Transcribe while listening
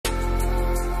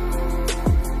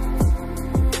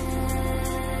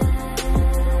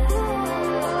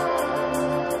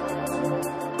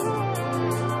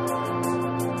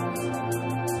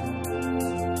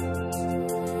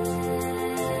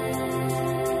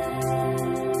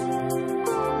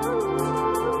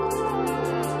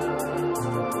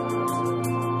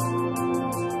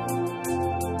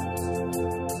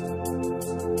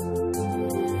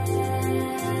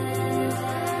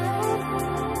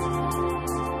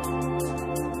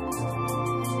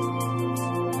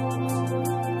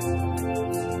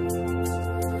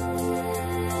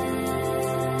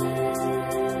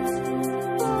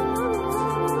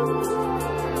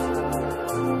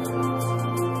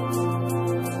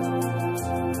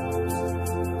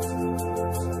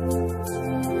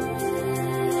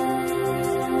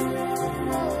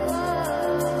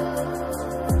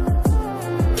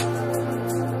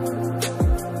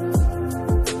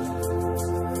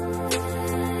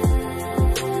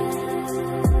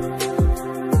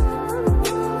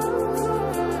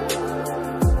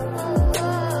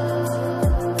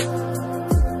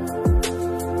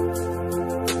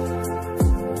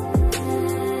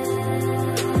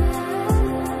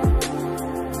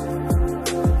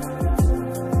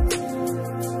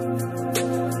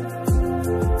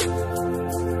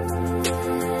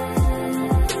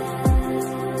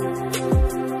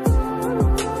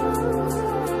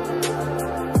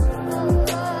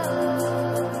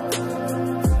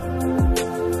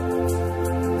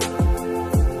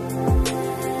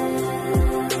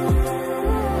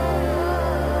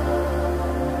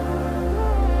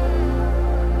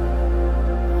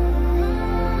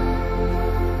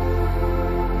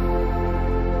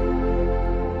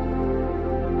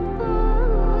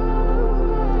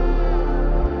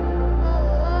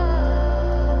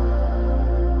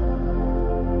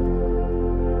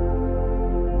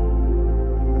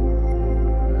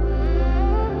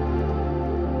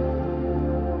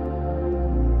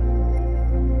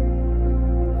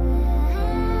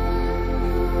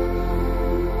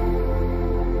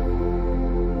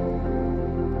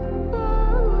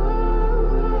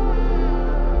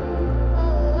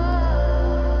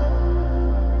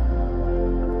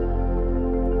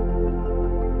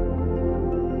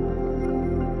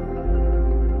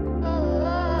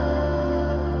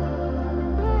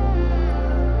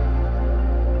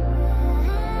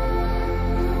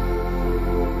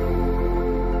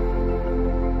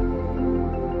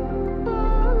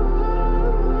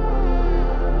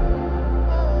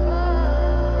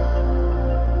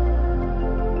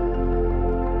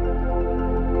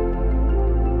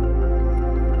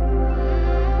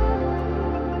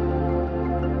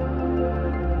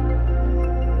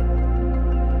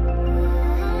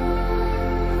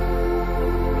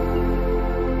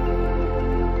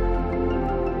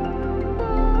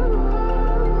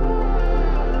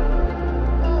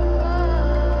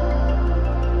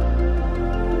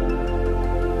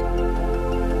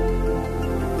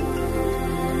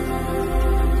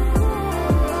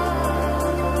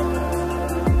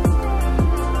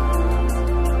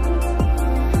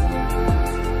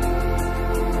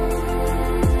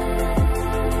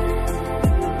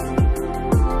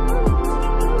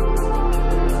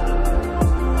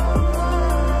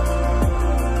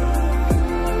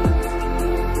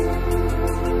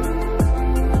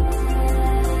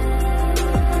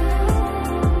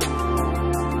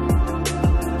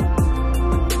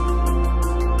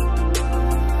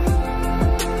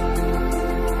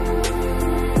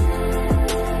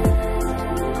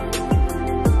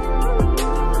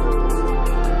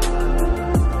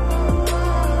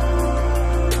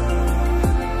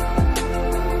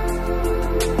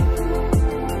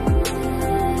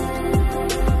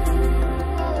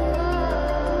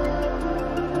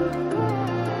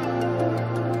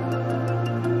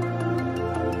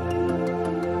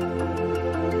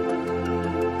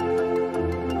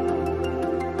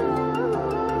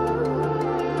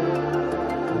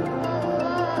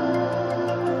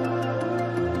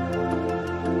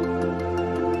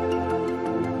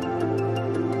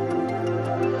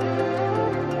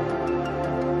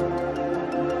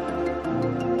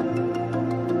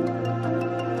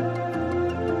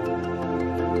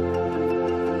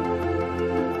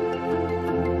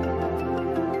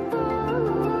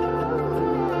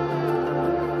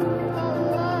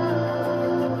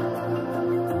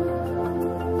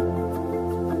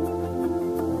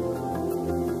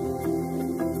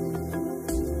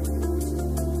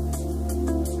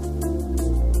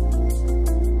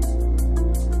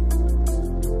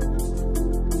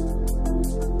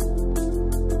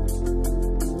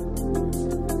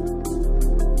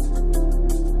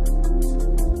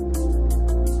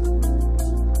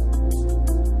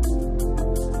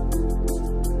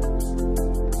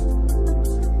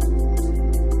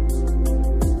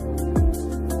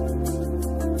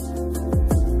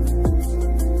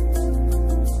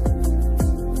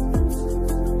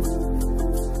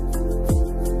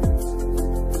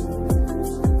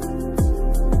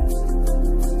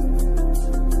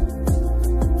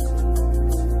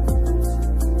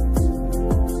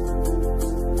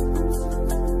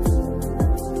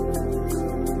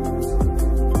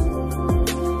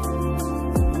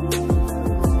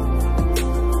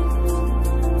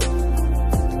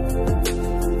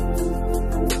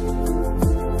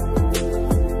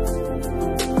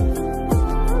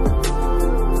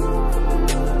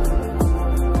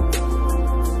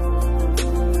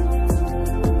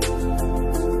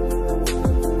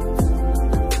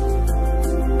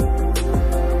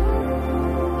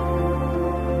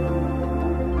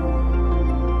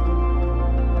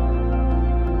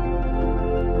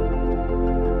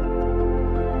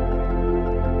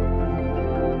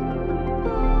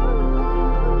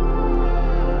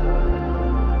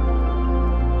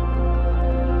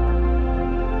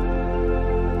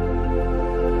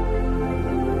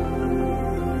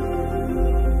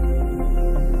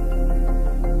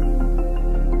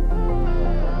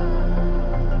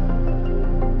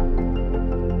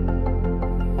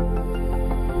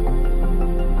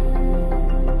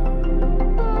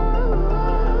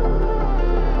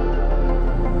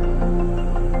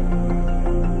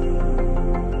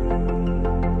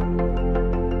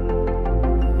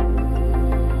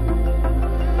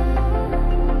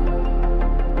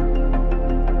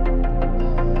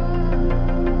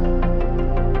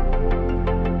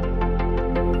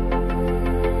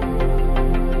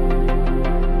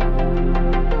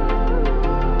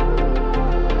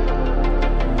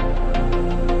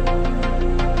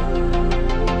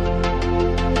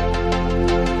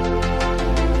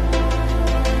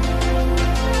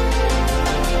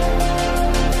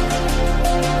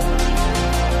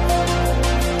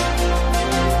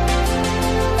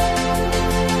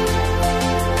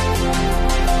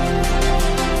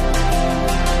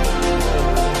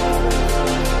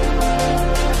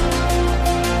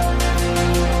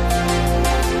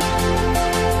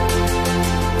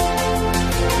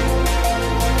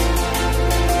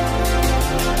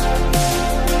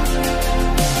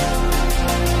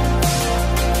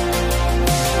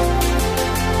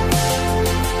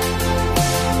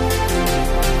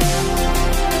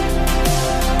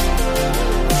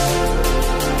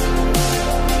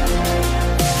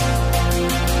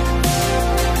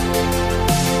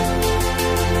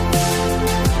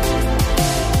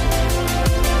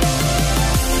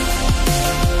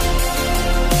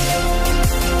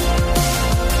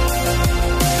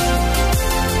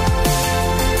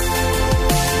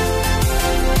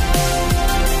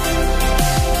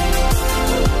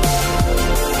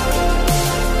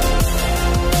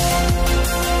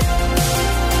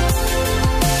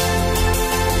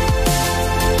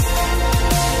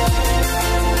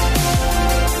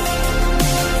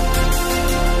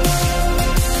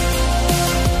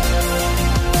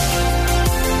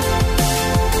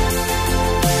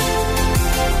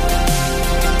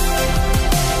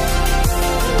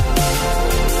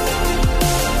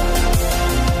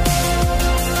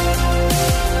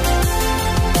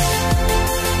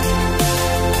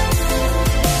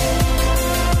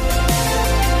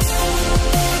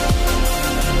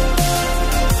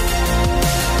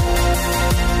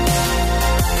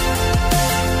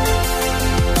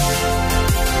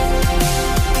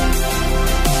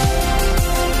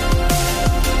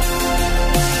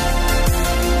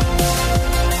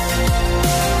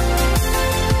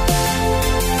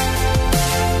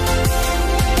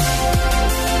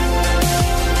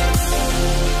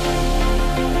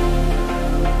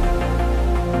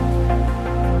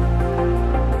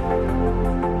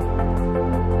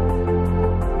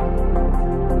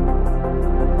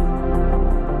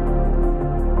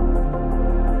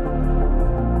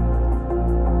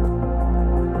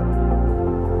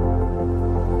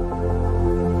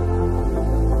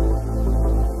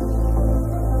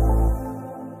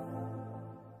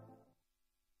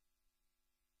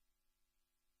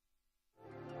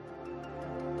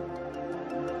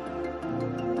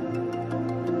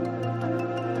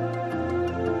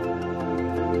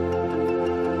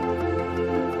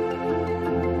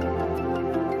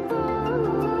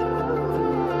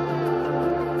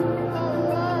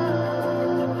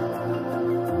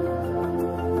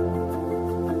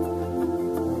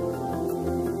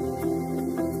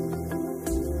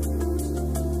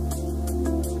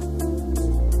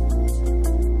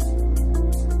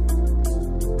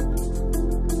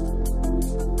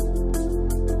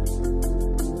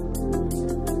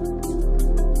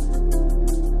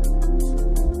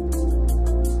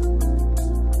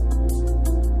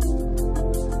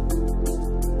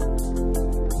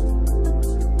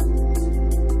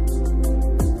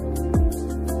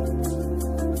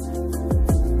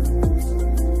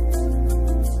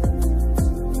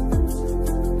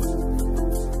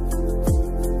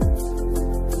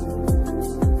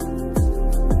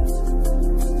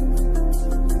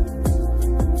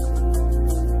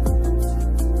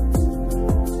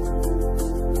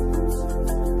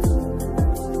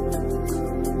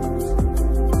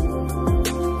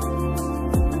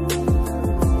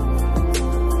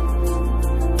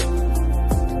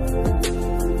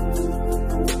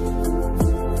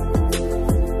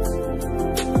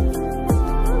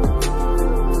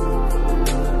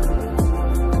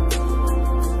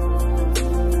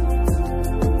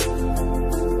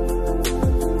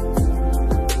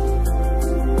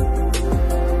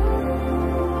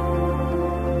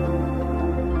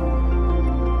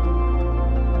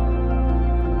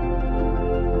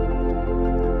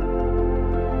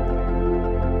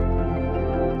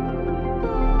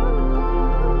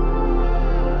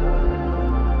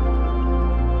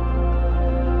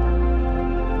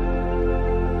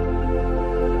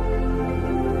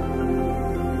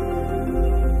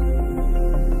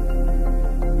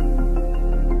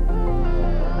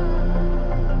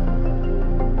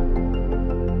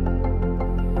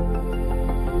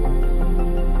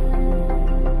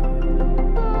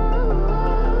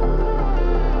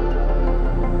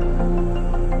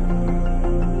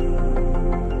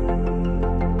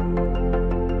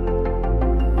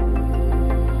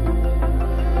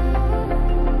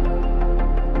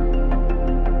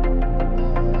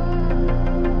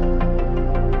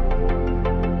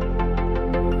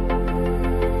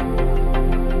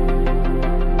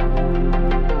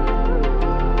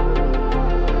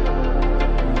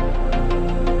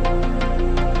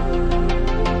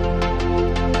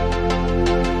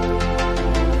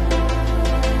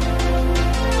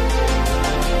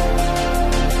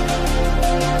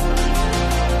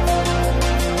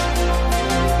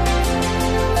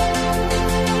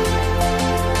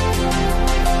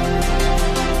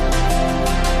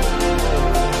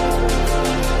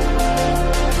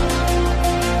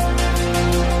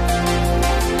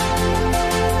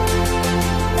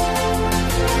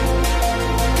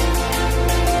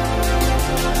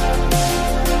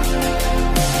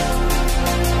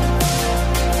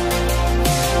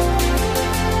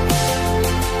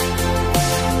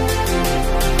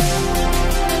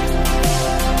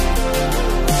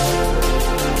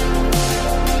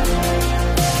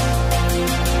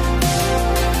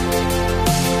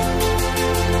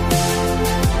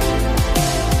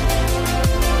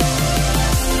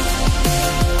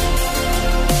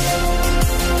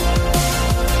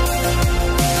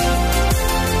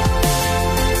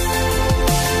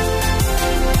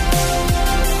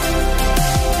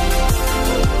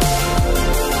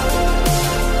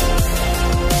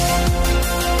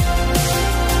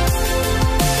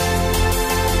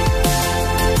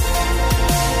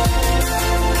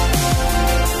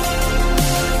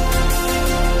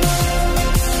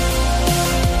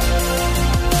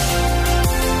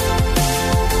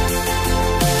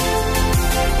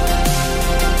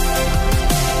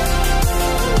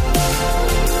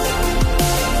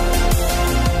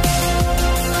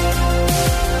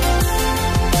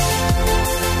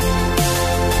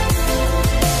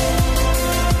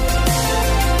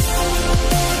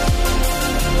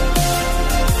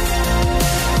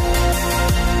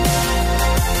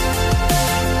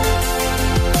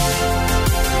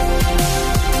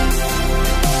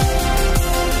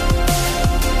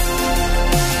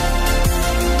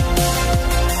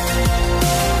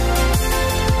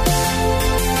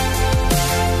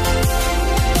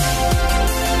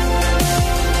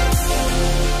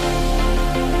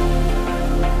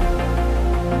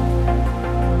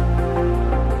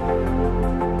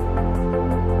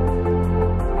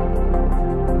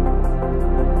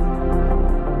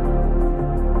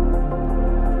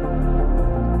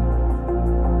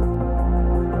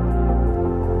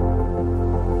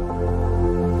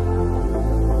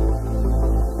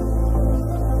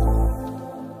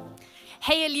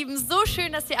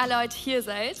ihr alle heute hier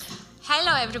seid.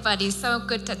 Hello everybody, so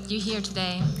good that you're here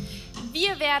today.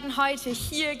 Wir werden heute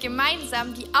hier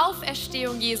gemeinsam die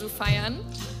Auferstehung Jesu feiern.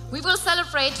 We will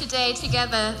celebrate today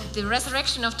together the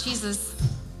resurrection of Jesus.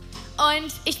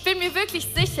 Und ich bin mir wirklich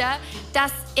sicher,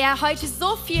 dass er heute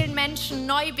so vielen Menschen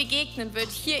neu begegnen wird,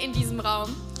 hier in diesem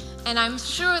Raum. And I'm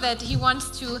sure that he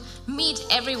wants to meet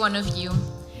every one of you.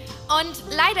 Und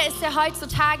leider ist ja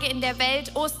heutzutage in der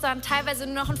Welt Ostern teilweise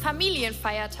nur noch ein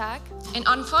Familienfeiertag. And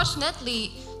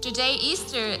unfortunately, today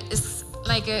Easter is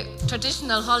like a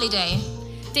traditional holiday.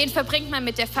 Den verbringt man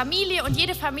mit der Familie und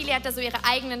jede Familie hat da so ihre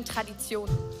eigenen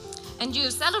Traditionen. And you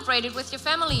celebrate it with your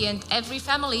family and every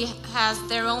family has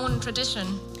their own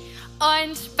tradition.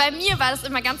 Und bei mir war das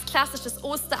immer ganz klassisch, das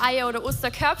Ostereier oder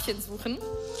Osterkörbchen suchen.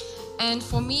 And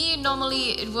for me,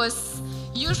 normally it was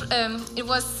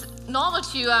normal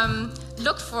to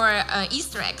look for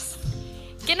Easter eggs.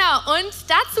 Genau, und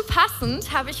dazu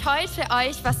passend habe ich heute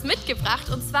euch was mitgebracht,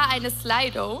 und zwar eine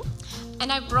Slido.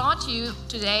 And I brought you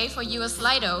today for you a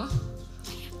Slido.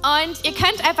 Und ihr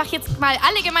könnt einfach jetzt mal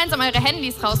alle gemeinsam eure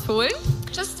Handys rausholen.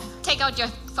 Just take out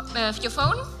your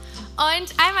phone.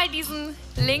 Und einmal diesen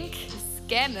Link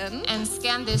scannen. And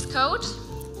scan this code.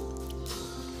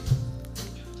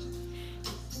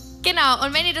 Genau,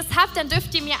 und wenn ihr das habt, dann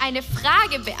dürft ihr mir eine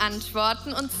Frage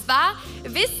beantworten. Und zwar,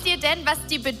 wisst ihr denn, was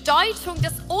die Bedeutung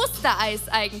des Ostereis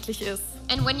eigentlich ist?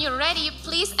 And when you're ready,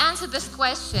 please answer this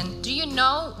question. Do you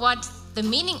know what the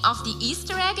meaning of the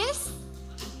Easter egg is?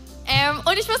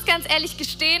 Und ich muss ganz ehrlich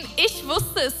gestehen, ich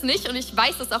wusste es nicht und ich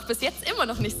weiß es auch bis jetzt immer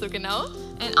noch nicht so genau.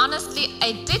 And honestly,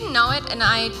 I didn't know it and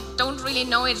I don't really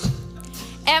know it.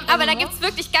 Aber da gibt es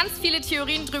wirklich ganz viele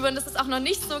Theorien drüber und das ist auch noch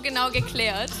nicht so genau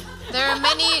geklärt. There are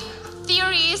many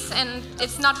theories and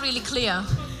it's not really clear.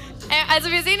 Also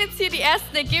wir sehen jetzt hier die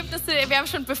ersten Ergebnisse. Wir haben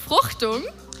schon Befruchtung.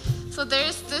 So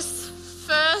there's this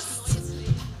first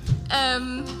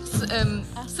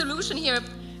solution here,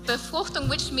 Befruchtung,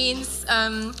 which means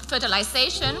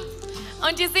fertilization.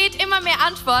 Und ihr seht immer mehr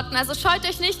Antworten, also scheut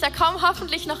euch nicht, da kommen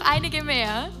hoffentlich noch einige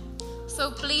mehr.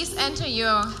 So please enter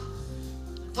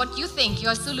what you think,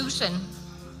 your solution.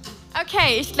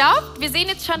 Okay, ich glaube, wir sehen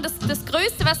jetzt schon das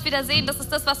Größte, was wir da sehen, das ist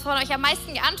das, was von euch am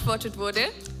meisten geantwortet wurde.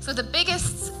 So the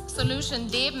biggest solution,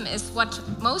 Leben, is what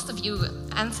most of you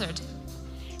answered.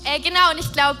 Genau, und ich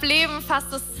glaube, Leben fasst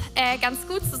es ganz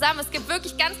gut zusammen. Es gibt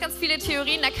wirklich ganz, ganz viele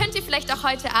Theorien. Da könnt ihr vielleicht auch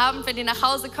heute Abend, wenn ihr nach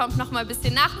Hause kommt, noch mal ein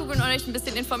bisschen nachgoogeln und euch ein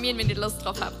bisschen informieren, wenn ihr Lust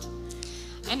drauf habt.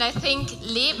 And I think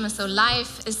Leben, so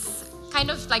life, is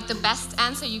kind of like the best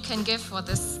answer you can give for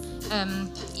this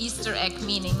Easter egg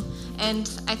meaning. And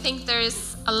I think there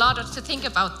is a lot to think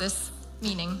about this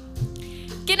meaning.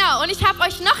 Genau, und ich habe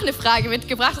euch noch eine Frage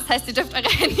mitgebracht. Das heißt, ihr dürft eure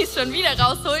Handys schon wieder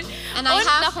rausholen and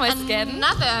und nochmal scannen.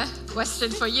 Another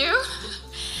question for you.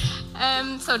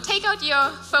 So take out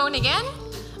your phone again.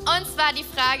 Und zwar die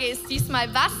Frage ist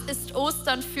diesmal, was ist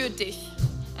Ostern für dich?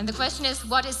 And the question is,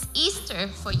 what is Easter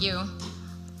for you?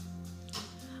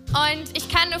 Und ich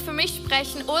kann nur für mich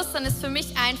sprechen, Ostern ist für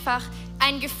mich einfach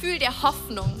ein Gefühl der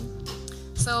Hoffnung.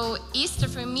 So Easter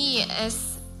for me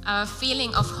is a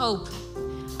feeling of hope.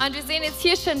 Und wir sehen jetzt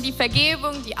hier schon die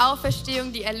Vergebung, die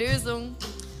Auferstehung, die Erlösung.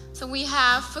 So we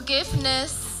have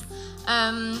forgiveness,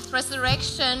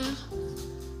 resurrection.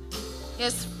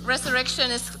 Yes,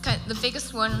 resurrection is the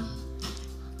biggest one.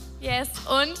 Yes,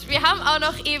 und wir haben auch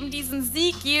noch eben diesen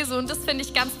Sieg Jesu und das finde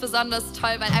ich ganz besonders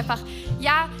toll, weil einfach,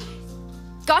 ja,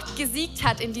 Gott gesiegt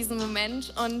hat in diesem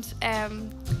Moment. Und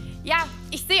ja,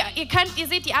 ihr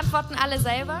seht die Antworten alle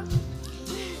selber.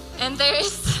 And there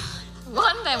is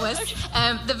one that was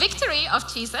the victory of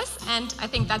Jesus, and I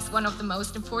think that's one of the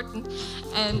most important.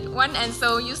 And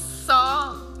so you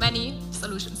saw many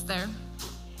solutions there.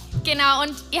 Genau,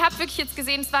 und ihr habt wirklich jetzt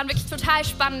gesehen, es waren wirklich total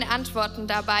spannende Antworten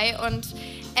dabei. Und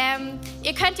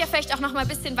ihr könnt ja vielleicht auch noch mal ein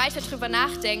bisschen weiter drüber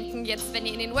nachdenken, jetzt wenn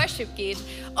ihr in den Worship geht.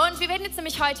 Und wir werden jetzt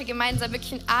nämlich heute gemeinsam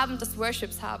wirklich einen Abend des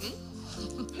Worships haben.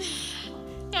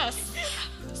 Yes.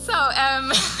 So,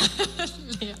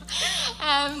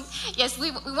 yes,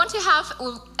 we want to have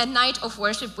a night of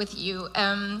worship with you.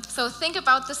 So think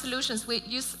about the solutions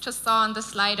you just saw on the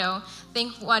Slido.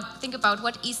 Think about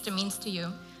what Easter means to you.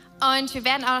 Und wir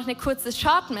werden auch noch eine kurze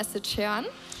Short Message hören.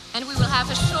 And we will have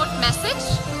a short message.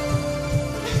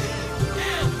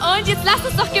 Und jetzt lasst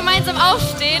uns doch gemeinsam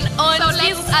aufstehen und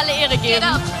Jesus alle Ehre geben. Get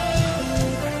up.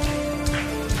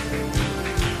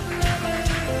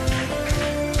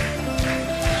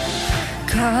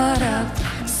 Caught up,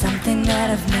 something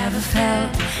that I've never felt.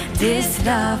 This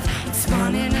love, it's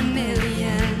one in a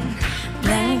million.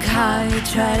 Blank heart,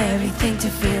 tried everything to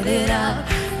fill it up.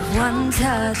 One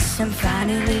touch, I'm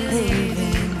finally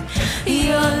living.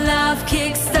 Your love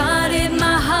kick-started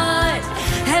my heart.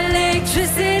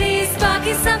 Electricity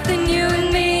sparking something new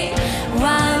in me.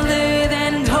 Wilder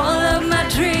than all of my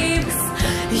dreams.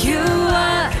 You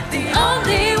are the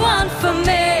only one for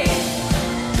me.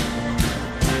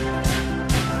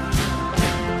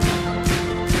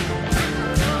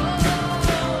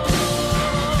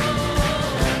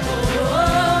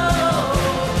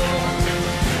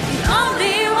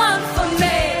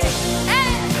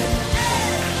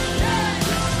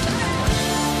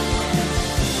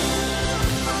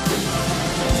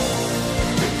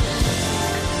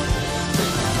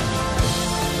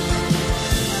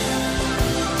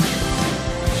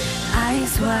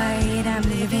 Wide, I'm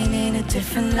living in a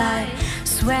different light.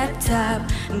 Swept up,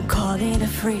 I'm calling a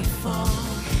free fall.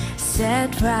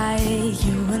 Set right,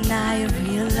 you and I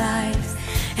realize,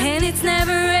 and it's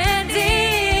never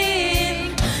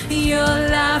ending. Your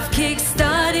love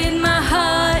kick-started my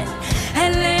heart.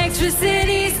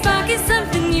 Electricity sparking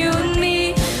something new in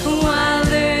me.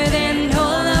 Wilder than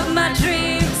all of my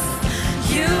dreams.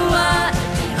 You are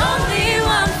the only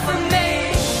one for me.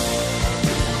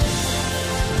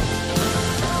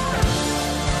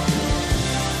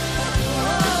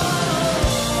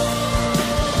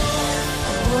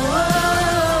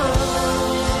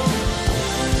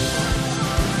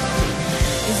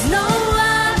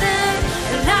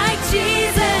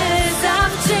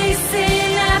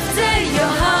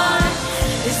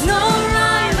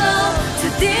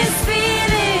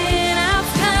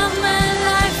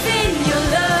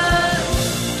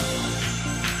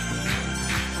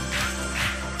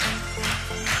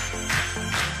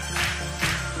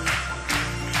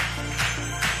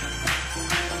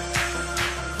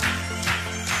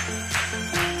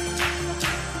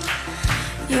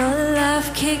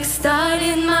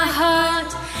 Kick-started my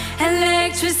heart.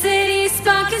 Electricity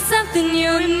sparking something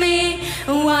new in me.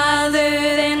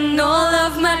 Wilder than all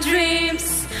of my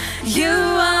dreams. You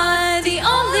are the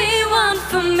only one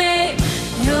for me.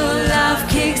 Your love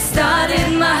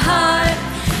kick-started my heart.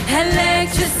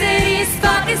 Electricity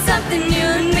sparking something new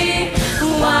in me.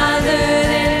 Wilder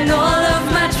than all of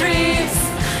my dreams.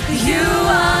 You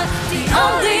are the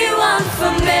only one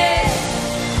for me.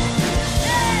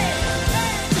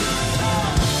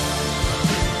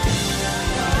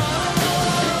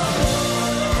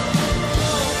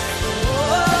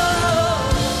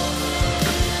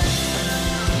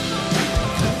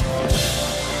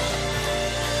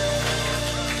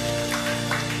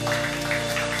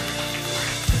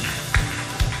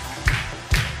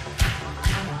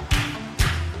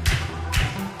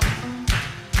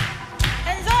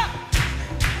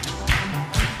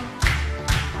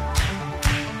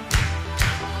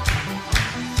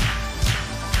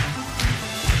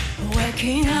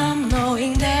 I'm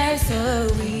knowing there's a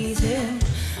reason.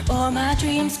 All my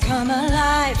dreams come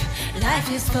alive. Life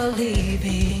is for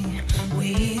living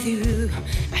with you.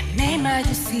 I made my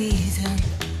decision.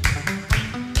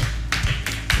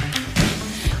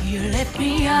 You lift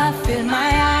me up, fill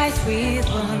my eyes with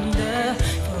wonder.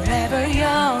 Forever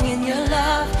young in your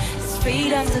love, this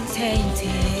freedom's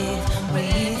untainted.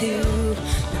 With you,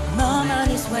 no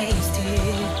moment is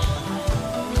wasted.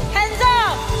 Hands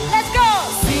up, let's go!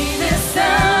 See the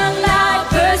sunlight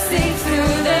bursting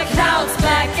through the clouds,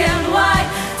 black and white,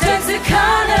 turns to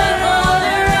color all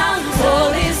around.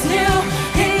 All is new,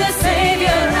 in the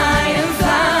Savior I am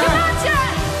found.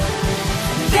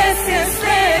 This is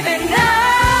living now.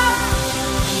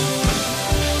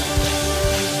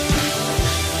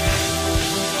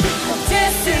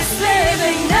 This is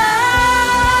living now.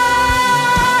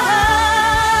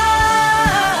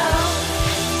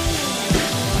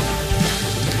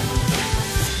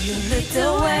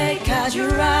 Cause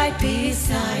you're right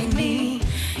beside me.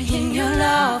 In your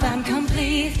love I'm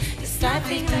complete. This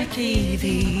life is like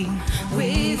living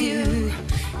with you.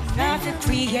 Life is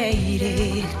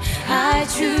created, I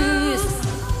choose.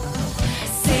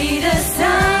 See the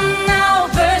sun now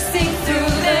bursting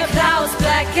through the clouds,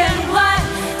 black and white,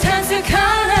 turns to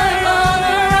color all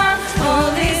around.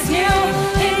 All is new,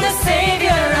 in the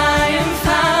Savior I am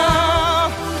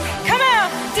found. Come on,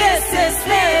 this is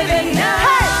living now.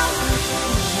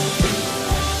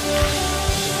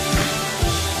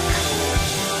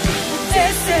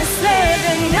 This is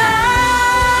living now.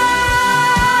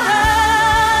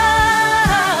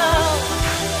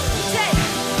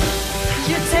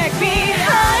 You take me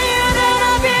higher than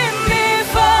I've been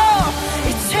before.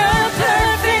 It's your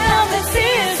perfect love that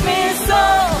seals me so.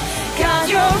 God,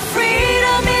 your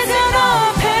freedom is an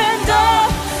open door.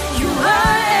 You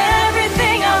are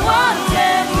everything I want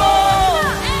and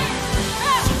more.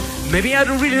 Maybe I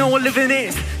don't really know what living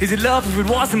is. Is it love? If it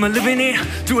was, am I living it?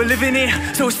 Do I live in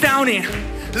it? So astounding.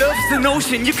 Love's an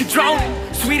ocean, you could drown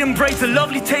in. Sweet embrace, a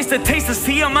lovely taste, a taste of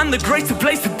sea. I'm on the greatest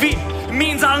place to be. It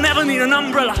means I'll never need an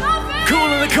umbrella. Cool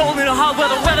in the cold, in the hot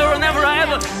weather, whether or never I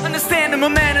ever understand. I'm a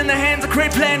man in the hands of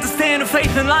great plans, to stand of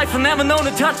faith in life. I've never known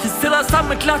to touch it, still I stop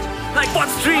my clutch. Like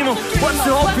what's the dream of, what's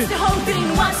the hope in?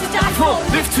 What's the die for?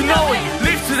 Live to know it,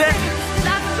 live to that.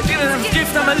 Giving them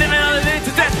gifts, I'm a living on a live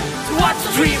to death. What's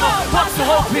the dream of, what's the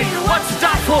hope in? What's the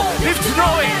die for? Live to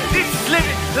know it, live to live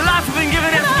it. The life I've been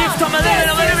given as a gift, I'm a living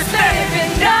to death.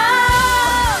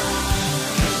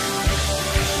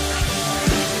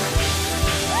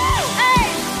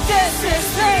 This is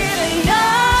living up.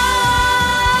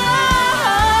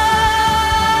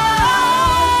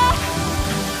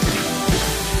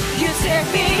 You take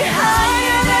me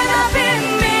higher than I've been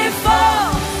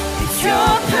before. It's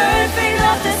your perfect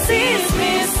love that sees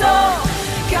me so.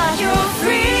 God, your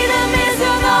freedom is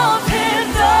an open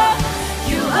door.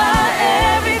 You are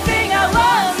everything I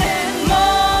want and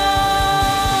more.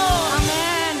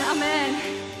 Amen, amen.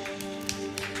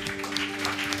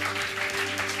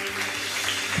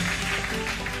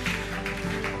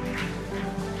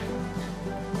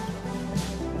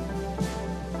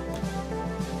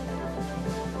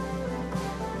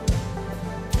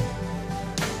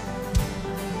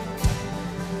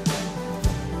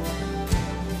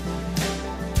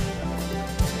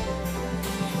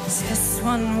 Just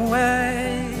one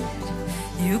word,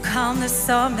 you calm the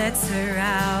storm that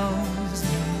surrounds me.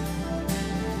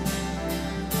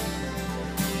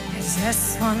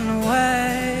 Just one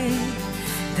word,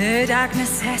 the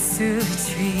darkness has to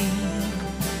retreat.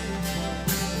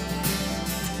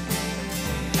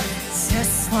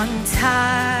 Just one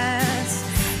touch,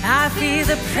 I feel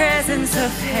the presence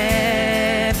of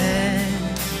heaven.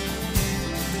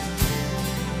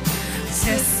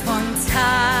 Just one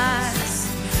touch,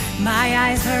 my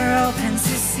eyes are open to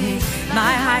see.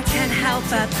 My heart can't help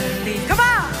but believe. Come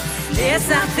on! There's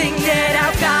nothing that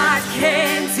our God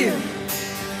can do.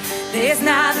 There's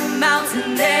not a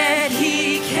mountain that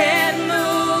He can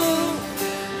move.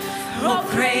 Oh,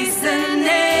 praise the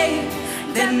name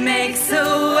that makes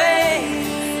a way.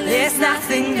 There's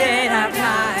nothing that our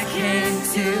God can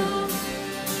do.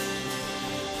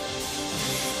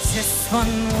 Just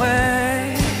one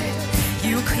word,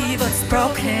 you cleave what's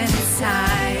broken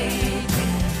inside me.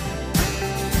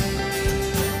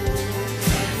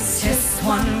 It's just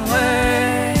one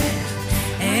word,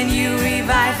 and you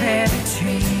revive every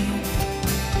dream.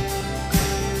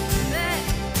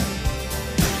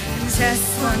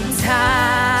 Just one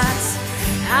touch,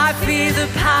 I feel the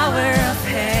power of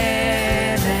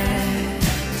heaven.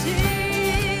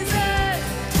 Jesus,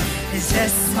 it's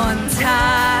just one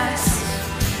touch,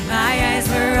 my eyes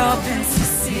were open to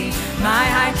see. My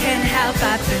heart can't help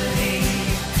but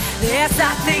believe. There's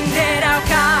nothing that our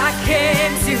God can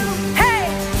do. Hey!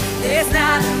 There's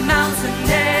not a mountain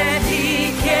that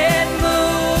He can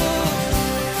move.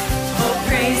 Oh,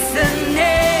 praise the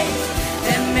name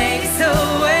that makes a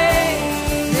way.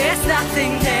 There's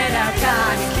nothing that our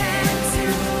God can do.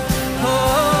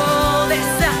 Oh,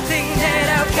 there's nothing that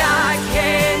our God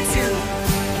can do.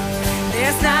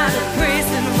 There's not a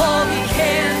prison wall He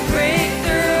can't break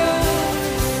through.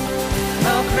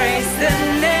 Oh, praise the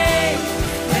name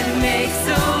that makes a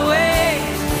way.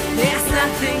 There's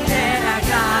nothing that our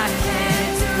God can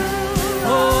do.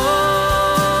 Oh.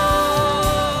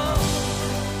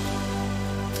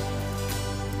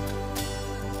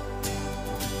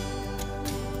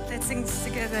 Let's sing this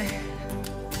together.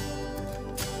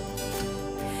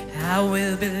 I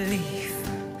will believe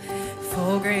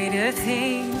for greater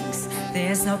things.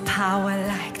 There's no power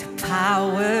like the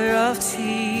power of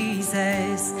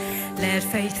Jesus. Let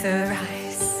faith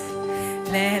arise,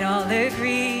 let all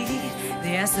agree.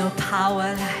 There's no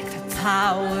power like the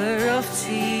power of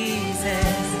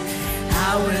Jesus.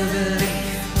 I will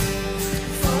believe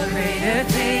for greater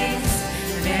things.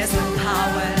 There's no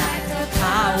power like the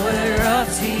power of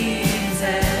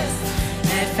Jesus.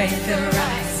 Let faith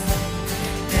arise,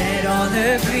 let all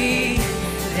agree.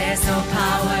 There's no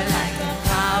power like the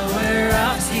power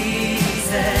of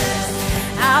Jesus.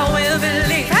 I will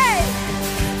believe. Hey!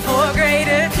 For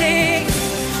greater things,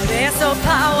 there's no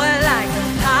power like the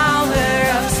power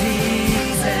of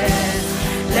Jesus.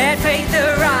 Let faith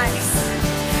arise,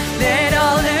 let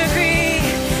all agree.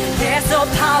 There's no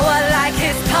power like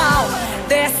His power.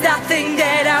 There's nothing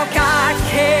that our God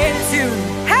can do.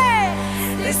 Hey!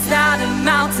 There's not a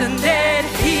mountain that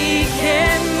He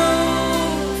can move.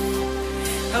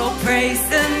 Oh, praise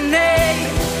the name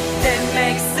that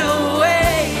makes a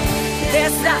way.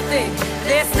 There's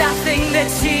nothing that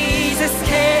Jesus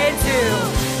can do.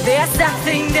 There's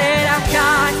nothing that our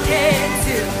God can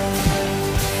do.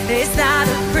 There's not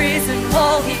a prison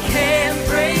wall he can't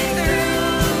break through.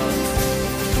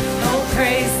 Oh,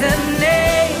 praise the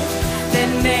name that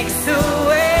makes a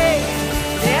way.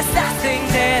 There's nothing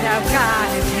that our God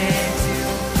can't do.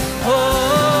 Oh.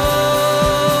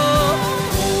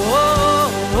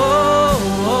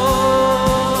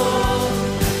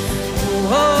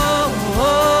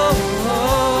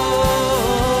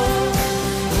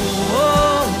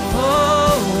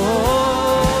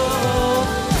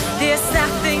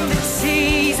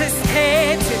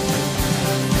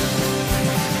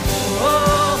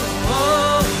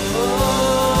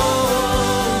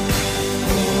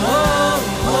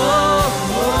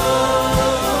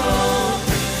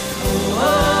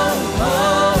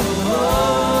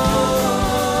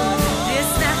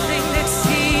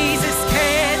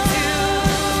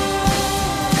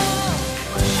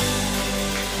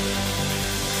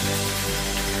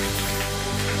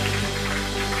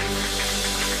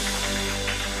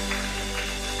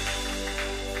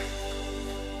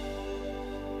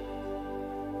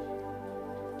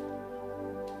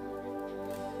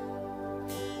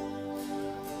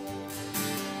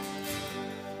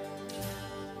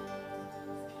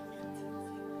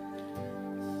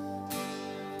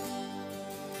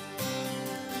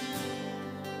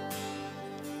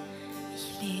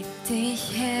 Dich,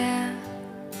 Herr,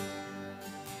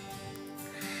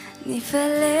 nie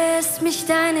verlässt mich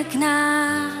deine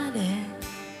Gnade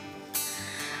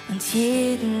und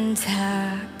jeden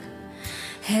Tag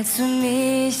hältst du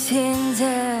mich in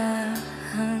der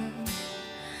Hand.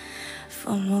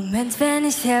 Vom Moment, wenn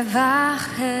ich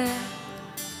erwache,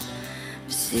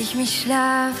 bis ich mich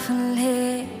schlafen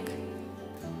leg,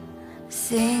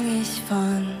 sing ich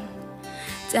von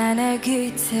deiner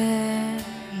Güte,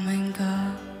 mein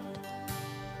Gott.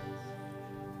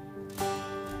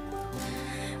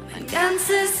 Mein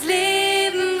ganzes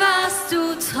Leben warst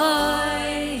du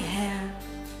treu, Herr.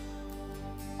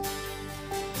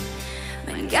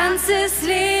 Mein ganzes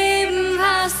Leben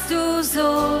warst du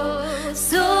so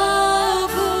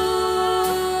gut.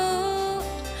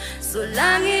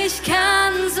 Solange ich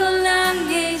kann,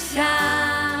 solange ich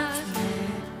atme,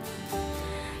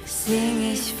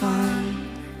 sing ich von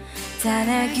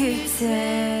deiner Güte,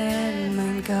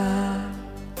 mein Gott.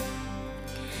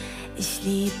 Ich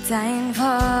lieb dein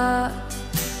Wort.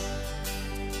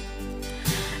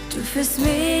 Du führst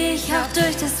mich auch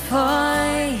durch das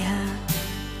Feuer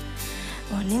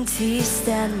und in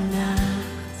tiefster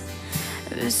Nacht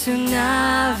bist du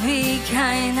nah wie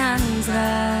kein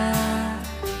anderer.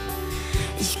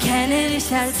 Ich kenne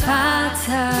dich als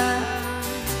Vater,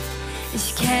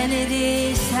 ich kenne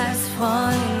dich als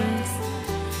Freund.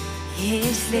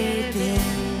 Ich lebe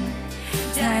in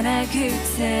deiner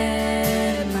Güte,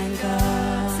 mein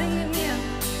Gott. Sing mit mir.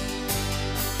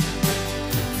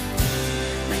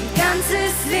 Mein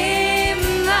ganzes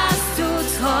Leben warst du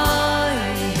treu.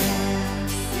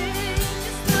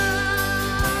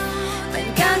 Mein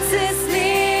ganzes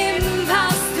Leben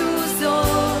warst du so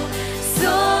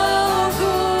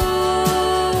gut.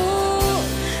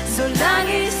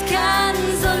 Solange ich kann,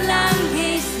 solange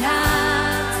ich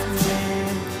atme,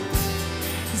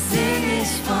 sing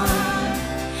ich von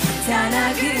deiner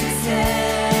Güte,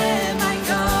 mein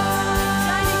Gott.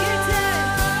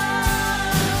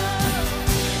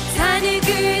 Deine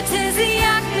Güte, sie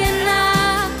jagt mir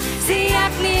nach, sie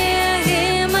jagt mir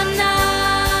immer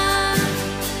nach.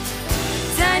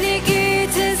 Deine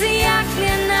Güte, sie jagt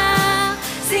mir nach,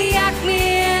 sie jagt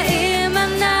mir immer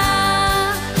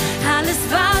nach. Alles,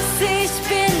 was ich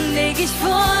bin, leg ich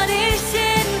vor dich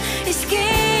hin, ich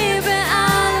gebe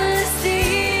alles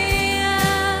dir.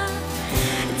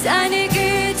 Deine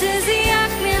Güte, sie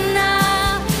jagt mir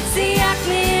nach, sie jagt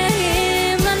mir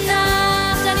immer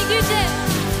nach.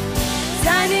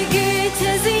 Deine Güte,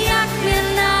 sie jagt mir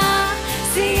nach,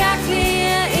 sie jagt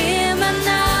mir immer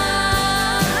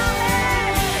nach.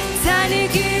 Deine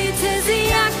Güte, sie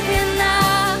jagt mir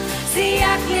nach, sie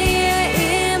jagt mir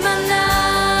immer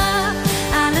nach.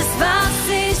 Alles, was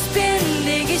ich bin,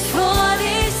 leg ich vor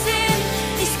dich hin,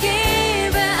 ich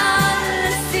gebe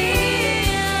alles dir.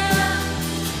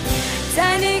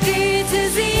 Deine Güte,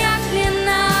 sie jagt mir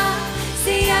nach,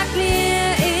 sie jagt mir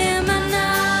immer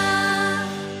nach.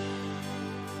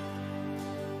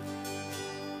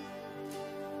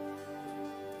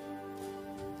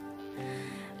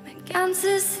 Mein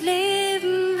ganzes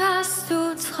Leben warst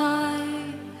du treu,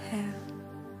 Herr.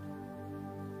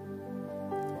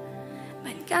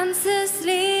 Mein ganzes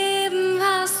Leben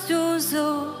warst du so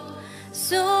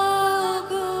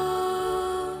gut.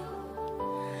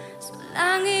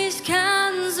 Solange ich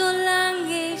kann,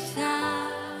 solange ich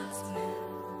atme,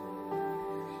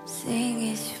 sing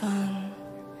ich von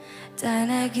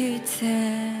deiner Güte,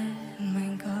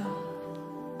 mein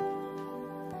Gott,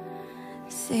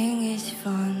 sing ich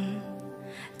von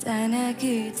deiner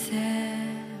Güte,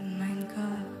 mein Gott.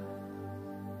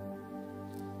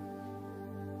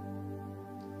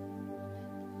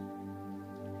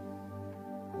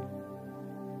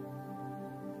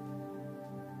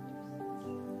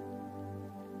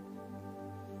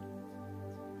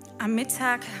 Am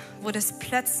Mittag wurde es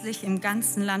plötzlich im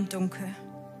ganzen Land dunkel.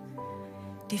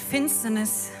 Die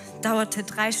Finsternis dauerte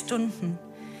 3 Stunden.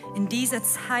 In dieser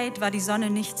Zeit war die Sonne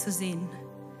nicht zu sehen.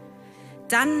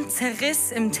 Dann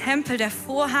zerriss im Tempel der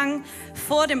Vorhang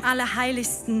vor dem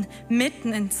Allerheiligsten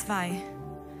mitten in 2.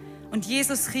 Und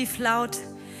Jesus rief laut: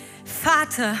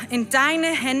 Vater, in deine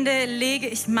Hände lege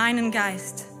ich meinen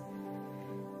Geist.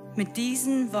 Mit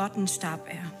diesen Worten starb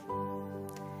er.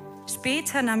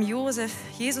 Später nahm Josef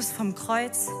Jesus vom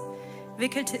Kreuz,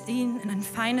 wickelte ihn in ein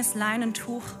feines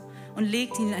Leinentuch und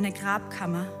legte ihn in eine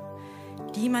Grabkammer,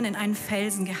 die man in einen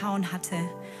Felsen gehauen hatte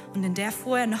und in der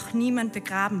vorher noch niemand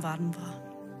begraben worden war.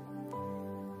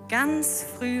 Ganz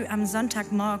früh am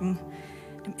Sonntagmorgen,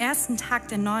 dem ersten Tag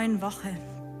der neuen Woche,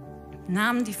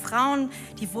 nahmen die Frauen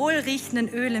die wohlriechenden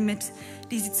Öle mit,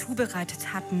 die sie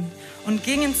zubereitet hatten, und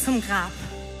gingen zum Grab.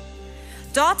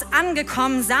 Dort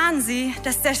angekommen sahen sie,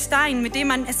 dass der Stein, mit dem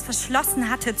man es verschlossen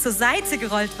hatte, zur Seite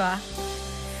gerollt war.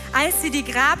 Als sie die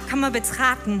Grabkammer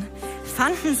betraten,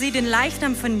 fanden sie den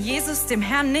Leichnam von Jesus, dem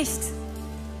Herrn, nicht.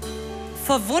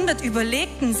 Verwundert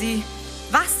überlegten sie,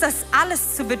 was das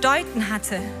alles zu bedeuten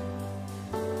hatte.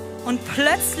 Und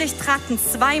plötzlich traten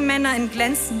 2 Männer in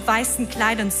glänzend weißen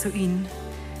Kleidern zu ihnen.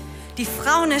 Die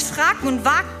Frauen erschraken und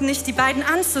wagten nicht, die beiden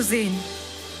anzusehen.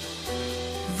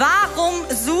 Warum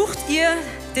sucht ihr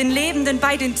den Lebenden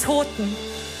bei den Toten?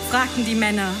 Fragten die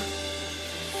Männer.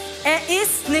 Er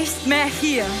ist nicht mehr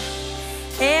hier.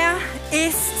 Er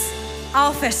ist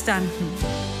auferstanden.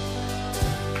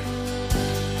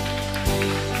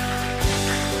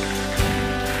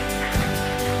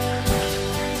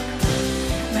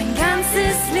 Mein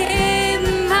ganzes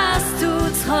Leben hast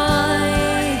du treu.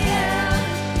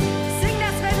 Sing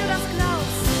das, wenn du das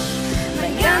glaubst.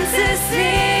 Mein ganzes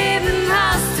Leben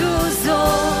hast du so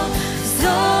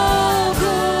gut.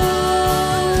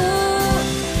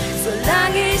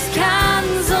 Solange ich kann,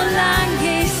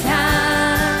 solange ich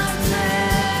atme,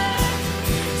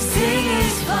 sing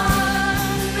ich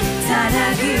von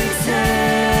deiner Güte,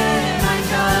 mein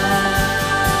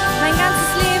Gott. Mein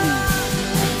ganzes Leben,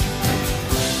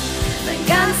 mein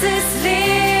ganzes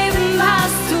Leben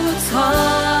hast du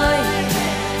treu.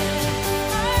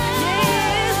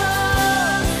 Jesus,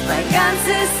 mein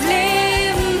ganzes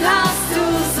Leben hast du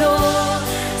so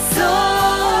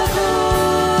gut.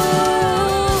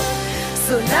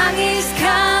 Solange ich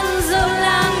kann,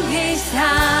 solange ich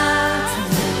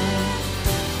atme,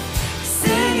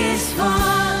 sing ich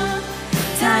von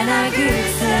deiner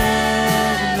Güte,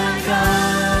 mein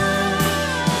Gott.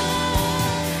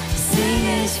 Sing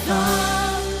ich von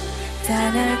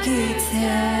deiner Güte,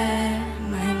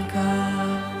 mein Gott.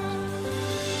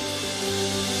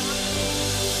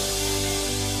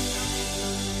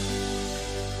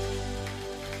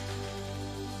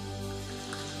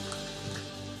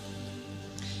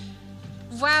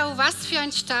 Wow, was für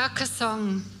ein starker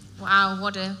Song. Wow,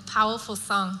 what a powerful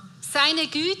song. Seine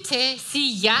Güte,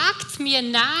 sie jagt mir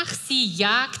nach, sie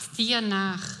jagt dir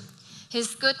nach.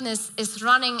 His goodness is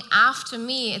running after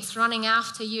me, it's running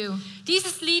after you.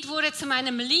 Dieses Lied wurde zu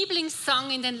meinem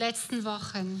Lieblingssong in den letzten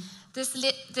Wochen.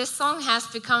 This song has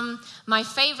become my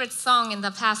favorite song in the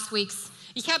past weeks.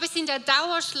 Ich habe es in der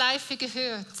Dauerschleife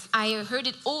gehört, I heard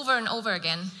it over and over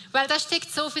again weil da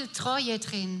steckt so viel Treue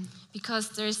drin. because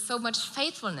there's so much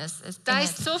faithfulness in Da it.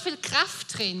 ist so viel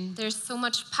Kraft drin. There's so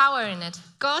much power in it.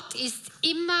 Gott ist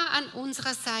immer an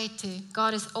unserer Seite.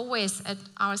 God is always at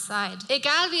our side.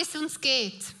 Egal wie es uns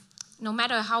geht, No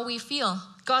matter how we feel,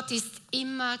 Gott ist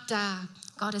immer da.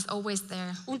 God is always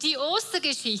there. Und die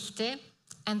Ostergeschichte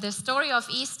And the story of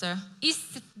Easter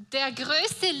ist der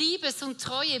größte Liebes- und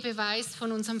Treuebeweis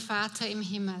von unserem Vater im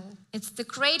Himmel. it's the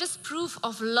greatest proof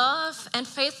of love and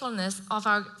faithfulness of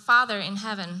our Father in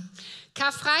heaven.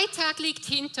 Karfreitag liegt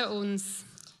hinter uns.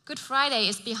 Good Friday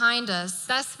is behind us.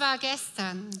 Das war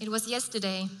gestern. It was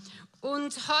yesterday.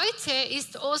 Und heute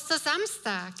ist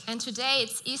Ostersamstag. And today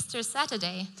it's Easter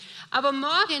Saturday. Aber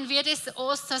morgen wird es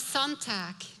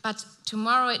Ostersonntag. But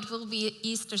tomorrow it will be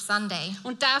Easter Sunday.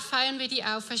 Und da feiern wir die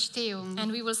Auferstehung.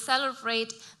 And we will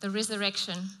celebrate the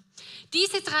resurrection.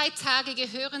 Diese 3 Tage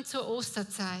gehören zur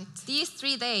Osterzeit. These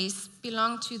 3 days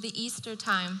belong to the Easter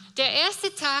time. Der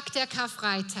erste Tag, der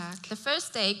Karfreitag, The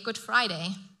first day, Good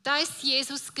Friday, da ist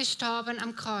Jesus gestorben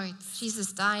am Kreuz.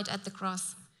 Jesus died at the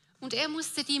cross. Und er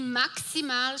musste die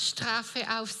Maximalstrafe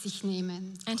auf sich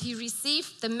nehmen. And he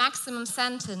received the maximum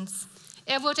sentence.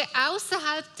 Er wurde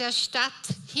außerhalb der Stadt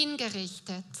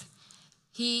hingerichtet.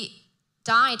 He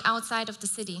died outside of the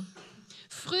city.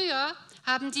 Früher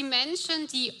haben die Menschen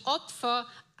die Opfer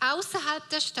außerhalb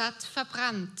der Stadt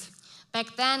verbrannt.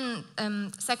 Back then,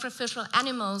 sacrificial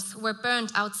animals were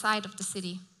burned outside of the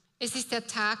city. Es ist der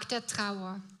Tag der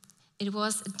Trauer. It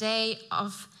was a day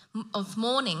of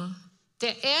mourning.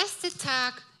 Der erste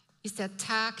Tag ist der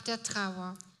Tag der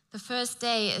Trauer. The first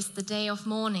day is the day of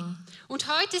mourning. Und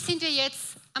heute sind wir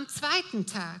jetzt am zweiten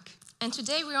Tag. And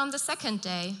today we're on the second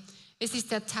day. Es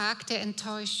ist der Tag der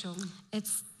Enttäuschung.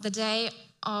 It's the day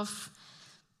of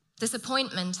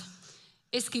disappointment.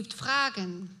 Es gibt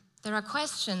Fragen. There are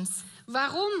questions.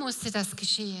 Warum musste das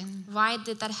geschehen? Why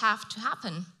did that have to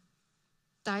happen?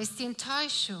 Da ist die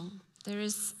Enttäuschung. There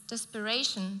is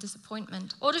desperation,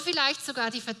 disappointment. Oder vielleicht sogar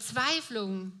die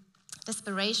Verzweiflung.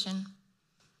 Desperation.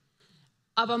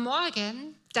 Aber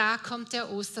morgen, da kommt der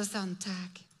Ostersonntag.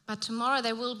 But tomorrow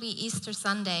there will be Easter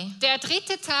Sunday. Der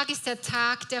dritte Tag ist der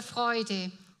Tag der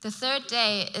Freude. The third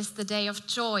day is the day of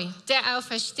joy, Der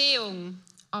Auferstehung.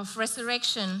 of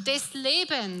resurrection, Des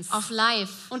Lebens. of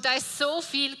life. Und da ist so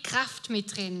viel Kraft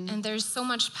mit drin. And there is so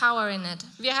much power in it.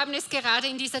 Wir haben es gerade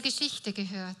in dieser Geschichte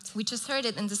gehört. We just heard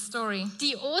it in the story.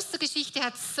 Die Ostergeschichte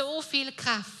hat so viel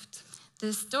Kraft.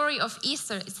 The story of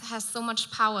Easter, it has so much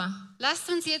power. Lasst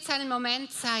uns jetzt einen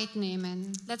Moment Zeit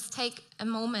nehmen Let's take a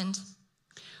moment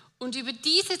und über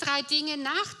diese 3 Dinge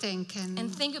nachdenken.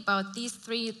 and think about these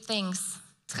 3 things.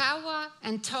 Trauer,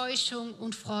 Enttäuschung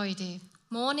und Freude.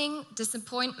 Mourning,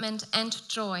 disappointment, and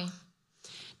joy.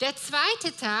 Der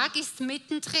zweite Tag ist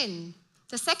mittendrin.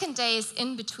 The second day is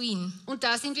in between. Und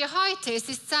da sind wir heute. Es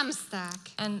ist Samstag.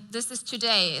 And this is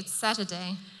today, it's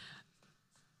Saturday.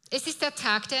 Es ist der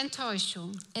Tag der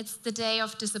Enttäuschung. It's the day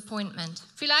of disappointment.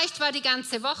 Vielleicht war die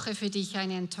ganze Woche für dich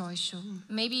eine Enttäuschung.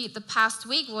 Maybe the past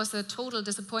week was a total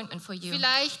disappointment for you.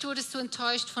 Vielleicht wurdest du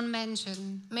enttäuscht von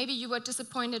Menschen, Maybe you were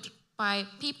disappointed by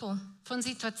people, von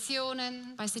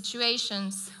Situationen by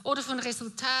situations, oder von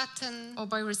Resultaten. or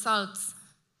by results.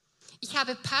 Ich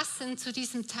habe passend zu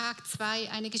diesem Tag 2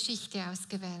 eine Geschichte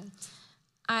ausgewählt.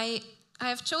 I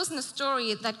have chosen a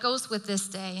story that goes with this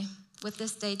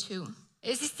day too.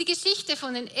 Es ist die Geschichte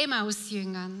von den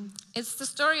Emmaus-Jüngern. It's the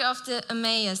story of the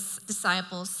Emmaus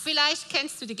disciples. Vielleicht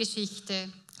kennst du die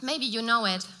Geschichte. Maybe you know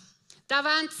it. Da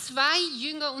waren 2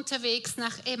 Jünger unterwegs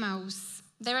nach Emmaus.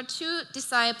 There are 2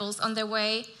 disciples on their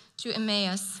way to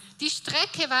Emmaus. Die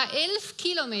Strecke war 11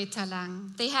 Kilometer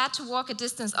lang They had to walk a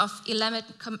distance of 11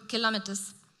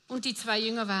 kilometers, und die 2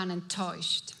 Jünger waren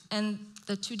enttäuscht. and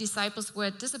the 2 disciples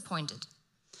were disappointed.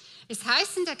 Es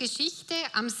heißt in der Geschichte,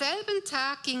 am selben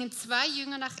Tag gingen 2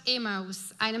 Jünger nach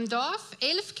Emmaus, einem Dorf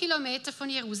 11 Kilometer von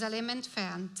Jerusalem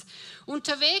entfernt.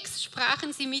 Unterwegs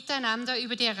sprachen sie miteinander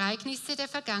über die Ereignisse der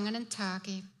vergangenen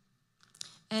Tage.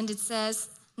 And it says,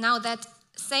 now that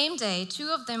same day, 2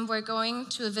 of them were going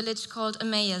to a village called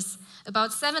Emmaus,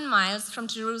 about 7 miles from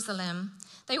Jerusalem.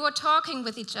 They were talking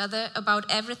with each other about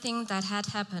everything that had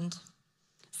happened.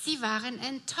 Sie waren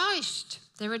enttäuscht.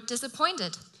 They were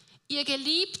disappointed. Ihr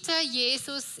geliebter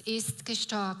Jesus ist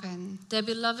gestorben. Their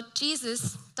beloved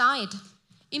Jesus died.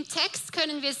 Im Text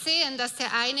können wir sehen, dass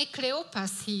der eine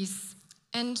Kleopas hieß.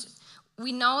 And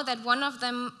we know that one of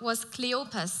them was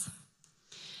Cleopas.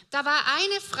 Da war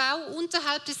eine Frau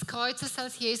unterhalb des Kreuzes,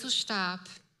 als Jesus starb.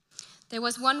 There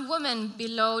was one woman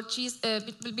below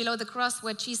the cross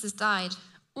where Jesus died.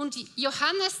 Und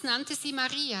Johannes nannte sie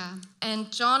Maria.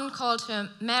 And John called her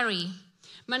Mary.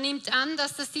 Man nimmt an,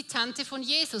 dass das die Tante von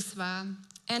Jesus war.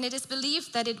 And it is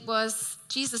believed that it was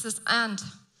Jesus' aunt.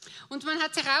 Und man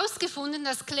hat herausgefunden,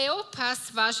 dass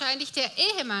Kleopas wahrscheinlich der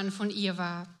Ehemann von ihr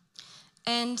war.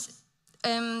 And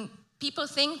people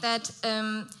think that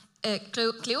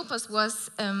Cleopas was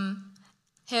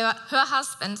her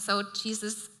husband, so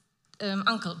Jesus'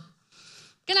 uncle.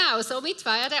 Genau, somit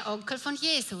war er der Onkel von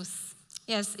Jesus.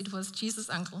 Yes, it was Jesus'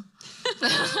 uncle.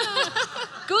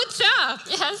 Good job!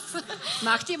 Yes.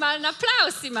 Macht ihr mal einen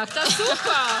Applaus, sie macht das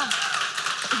super.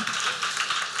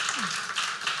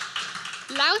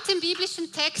 Laut dem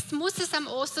biblischen Text muss es am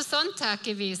Ostersonntag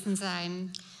gewesen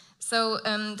sein. So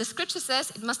the scripture says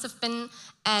it must have been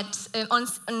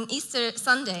on Easter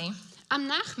Sunday, Am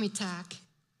Nachmittag.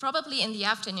 probably in the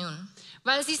afternoon,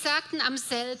 Weil sie sagten, am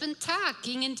selben Tag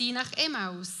gingen die nach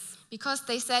Emmaus. because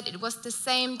they said it was the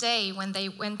same day when they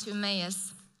went to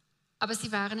Emmaus, Aber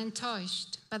sie waren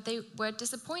enttäuscht, but they were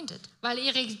disappointed weil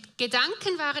ihre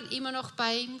Gedanken waren immer noch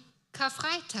beim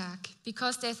Karfreitag.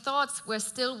 because their thoughts were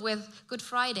still with Good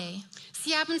Friday.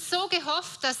 Sie haben so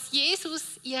gehofft, dass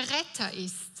Jesus ihr Retter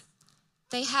ist.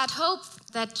 They had hope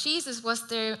that Jesus was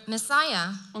their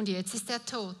Messiah, Und jetzt ist er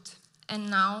tot. and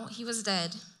now he was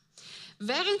dead.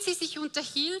 Während sie sich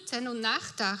unterhielten und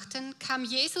nachdachten, kam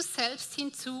Jesus selbst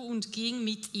hinzu und ging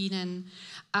mit ihnen.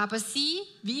 Aber sie,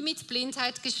 wie mit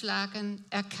Blindheit geschlagen,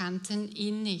 erkannten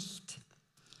ihn nicht.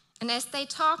 And as they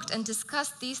talked and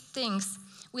discussed these things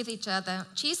with each other,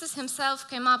 Jesus himself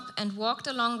came up and walked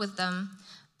along with them,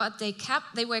 but they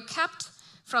were kept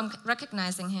from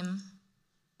recognizing him.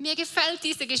 Mir gefällt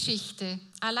diese Geschichte.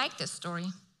 I like this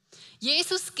story.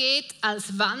 Jesus geht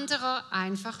als Wanderer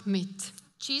einfach mit.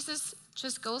 Jesus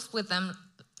just goes with them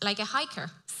like a hiker.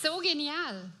 So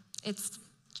genial. It's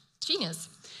genius.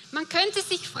 Man könnte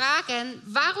sich fragen,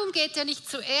 warum geht er nicht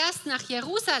zuerst nach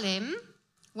Jerusalem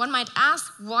One might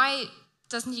ask, why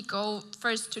doesn't he go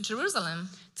first to Jerusalem,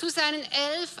 zu seinen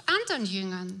 11 anderen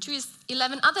Jüngern? to his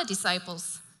 11 other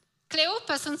disciples?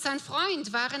 Kleopas und sein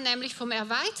Freund waren nämlich vom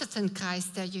erweiterten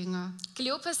Kreis der Jünger.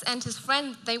 Cleopas and his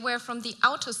friend, they were from the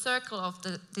outer circle of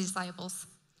the disciples.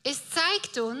 Es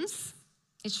zeigt uns,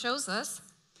 It shows us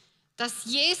dass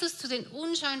Jesus zu den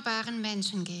unscheinbaren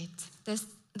Menschen geht.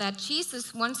 that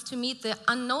Jesus wants to meet the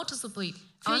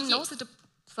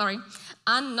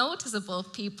unnoticeable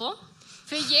people.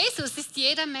 Für Jesus ist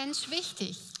jeder Mensch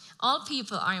wichtig. All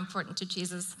people are important to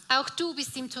Jesus. Auch du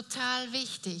bist ihm total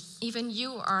wichtig. Even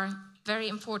you are very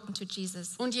important to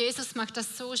Jesus. Und Jesus macht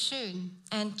das so schön.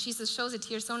 And Jesus shows it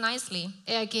here so nicely.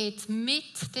 Er geht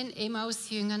mit den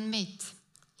Emmaus-Jüngern mit.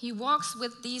 He walks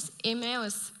with these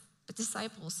Emmaus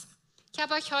disciples. Ich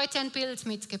habe euch heute ein Bild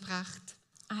mitgebracht.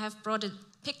 I have brought a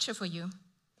picture for you.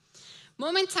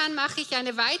 Momentan mache ich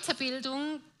eine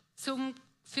Weiterbildung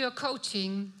für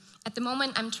Coaching. At the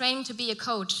moment, I'm training to be a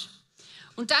coach.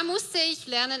 Und da musste ich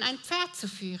lernen, ein Pferd zu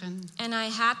führen. And I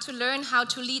had to learn how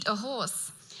to lead a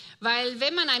horse. Weil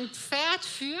wenn man ein Pferd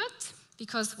führt,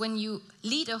 Because when you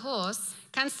lead a horse,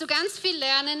 kannst du ganz viel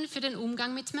lernen für den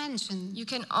Umgang mit Menschen. you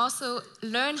can also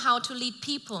learn how to lead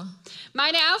people.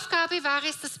 Meine Aufgabe war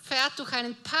es, das Pferd durch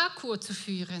einen Parcours zu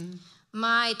führen.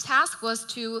 My task was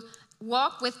to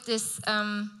walk with this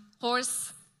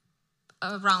horse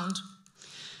around.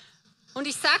 Und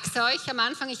ich sag's euch, am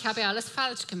Anfang, ich habe alles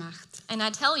falsch gemacht. And I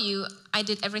tell you, I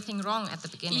did everything wrong at the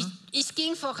beginning. Ich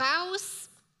ging voraus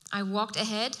I walked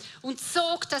ahead und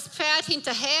zog das Pferd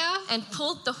hinterher and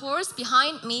pulled the horse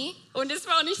behind me, und es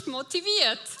war nicht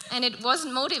motiviert. and it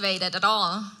wasn't motivated at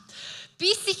all.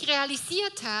 Bis ich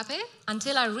realisiert habe,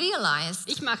 Until I realized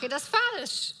ich mache das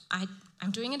falsch.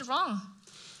 I'm doing it wrong.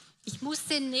 Ich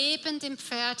musste neben dem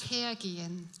Pferd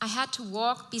hergehen. I had to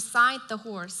walk beside the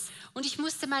horse, Und ich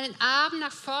musste meinen Arm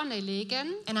nach vorne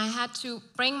legen and I had to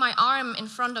bring my arm in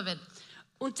front of it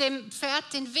und dem Pferd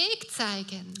den Weg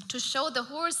zeigen. to show the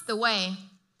horse the way.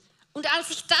 Und als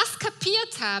ich das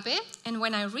kapiert habe, And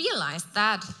when I realized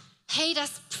that, hey,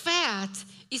 das Pferd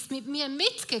ist mit mir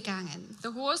mitgegangen. the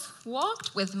horse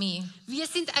walked with me. Wir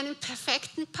sind einen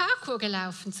perfekten Parcours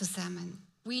gelaufen zusammen.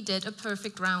 We did a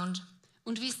perfect round.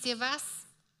 Und wisst ihr was?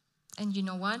 And you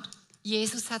know what?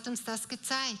 Jesus hat uns das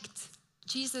gezeigt.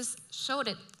 Jesus showed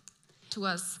it to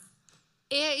us.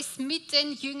 Er ist mit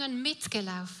den Jüngern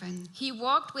mitgelaufen. He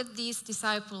walked with these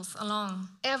disciples along.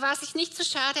 Er war sich nicht zu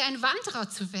schade, ein Wanderer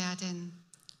zu werden.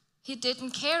 He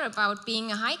didn't care about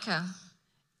being a hiker.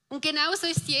 Und genauso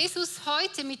ist Jesus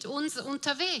heute mit uns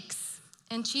unterwegs.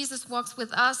 And Jesus walks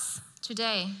with us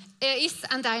today. Er ist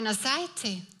an deiner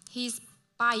Seite. He's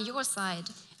by your side.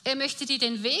 Er möchte dir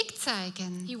den Weg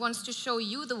zeigen. He wants to show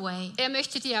you the way. Er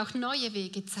möchte dir auch neue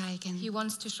Wege zeigen. He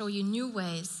wants to show you new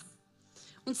ways.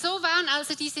 Und so waren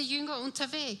also diese Jünger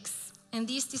unterwegs. And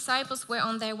these disciples were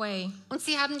on their way, Und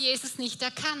sie haben Jesus nicht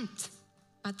erkannt.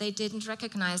 but they didn't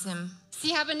recognize him.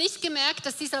 Sie haben nicht gemerkt,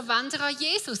 dass dieser Wanderer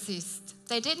Jesus ist.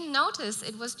 They didn't notice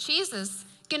it was Jesus.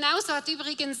 Genauso hat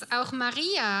übrigens auch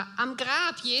Maria am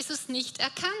Grab Jesus nicht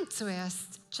erkannt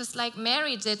zuerst. Just like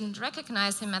Mary didn't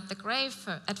recognize him at the grave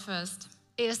at first.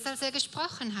 Erst als er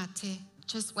gesprochen hatte.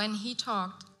 Just when he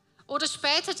talked. Oder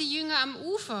später die Jünger am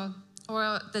Ufer.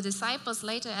 Or the disciples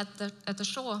later at the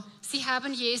shore. Sie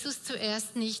haben Jesus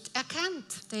zuerst nicht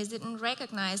erkannt. They didn't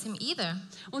recognize him either.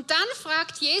 Und dann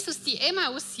fragt Jesus die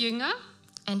Emmaus-Jünger,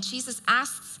 And Jesus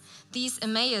asks these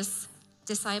Emmaus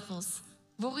disciples,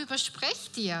 worüber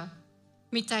sprecht ihr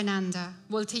miteinander?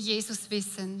 Wollte Jesus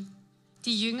wissen.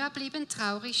 Die Jünger blieben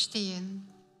traurig stehen.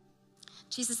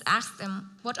 Jesus asked them,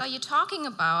 "What are you talking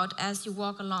about as you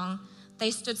walk along?"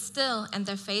 They stood still and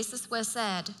their faces were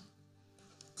sad.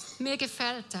 Mir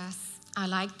gefällt das, I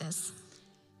like this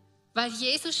weil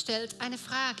Jesus stellt eine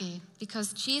Frage.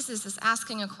 because Jesus is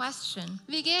asking a question.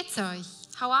 Wie geht's euch?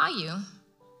 How are you?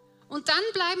 Und dann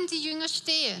bleiben die Jünger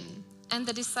stehen. And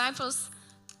the disciples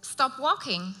stop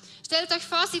walking. Stellt euch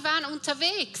vor, sie waren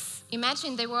unterwegs.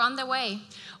 Imagine they were on their way.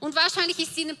 Und wahrscheinlich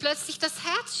ist ihnen plötzlich das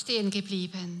Herz stehen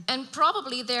geblieben. And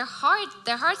probably their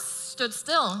hearts stood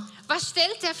still. Was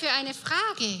stellt er für eine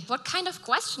Frage? What kind of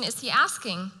question is he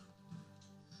asking?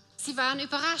 Sie waren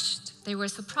überrascht. They were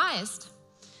surprised.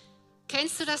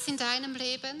 Kennst du das in deinem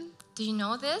Leben? Do you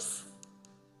know this?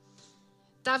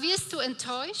 Da wirst du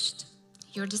enttäuscht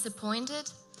You're disappointed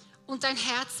und dein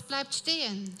Herz bleibt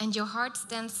stehen. and your heart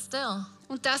stands still.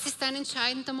 Und das ist ein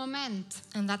entscheidender Moment.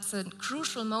 And that's a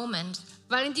crucial moment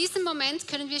Weil in diesem Moment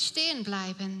können wir stehen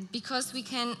bleiben. because we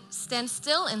can stand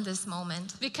still in this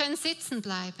moment. Wir können sitzen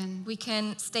bleiben. We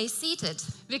can stay seated.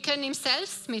 Wir können im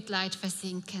Selbstmitleid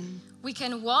versinken. We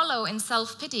can wallow in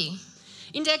self-pity.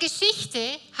 In der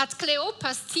Geschichte hat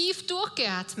Kleopas tief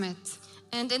durchgeatmet.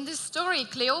 And in this story,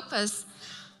 Cleopas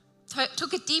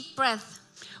took a deep breath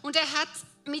Und er hat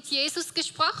mit Jesus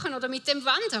gesprochen oder mit dem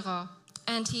Wanderer.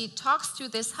 and he talks to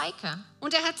this hiker.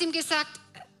 Und er hat ihm gesagt,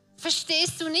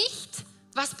 verstehst du nicht,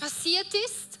 was passiert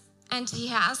ist? And he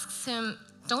asks him,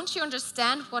 don't you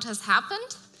understand what has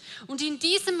happened? Und in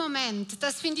diesem Moment,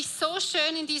 das finde ich so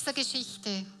schön in dieser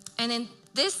Geschichte, And in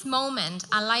this moment,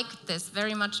 I like this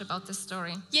very much about this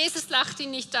story. Jesus lacht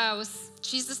ihn nicht aus,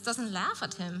 Jesus doesn't laugh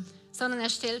at him, sondern er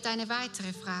stellt eine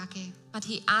weitere Frage. but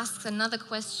he asks another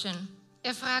question.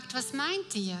 Er fragt, was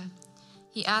meint ihr?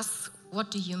 He asks,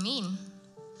 what do you mean?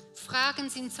 Fragen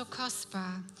sind so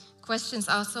kostbar. Questions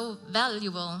are so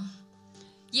valuable.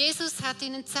 Jesus hat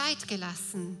ihnen Zeit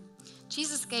gelassen.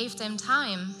 Jesus gave them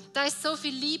time. Da ist so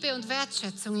viel Liebe und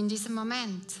Wertschätzung in diesem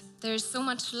Moment. There is so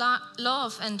much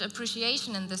love and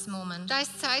appreciation in this moment. Da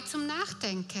ist Zeit zum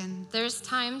Nachdenken. There is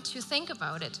time to think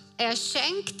about it. Er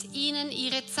schenkt ihnen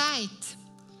ihre Zeit.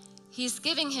 He's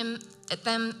giving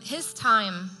them his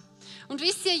time. Und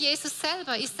wisst ihr, Jesus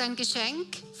selber ist ein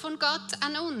Geschenk von Gott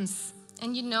an uns.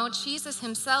 And you know, Jesus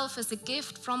himself is a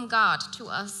gift from God to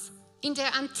us. In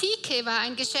der Antike war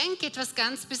ein Geschenk etwas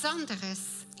ganz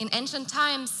Besonderes. In ancient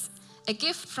times, a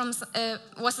gift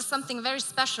was something very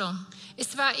special.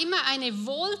 Es war immer eine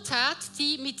Wohltat,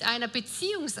 die mit einer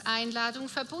Beziehungseinladung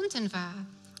verbunden war.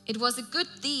 It was a good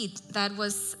deed that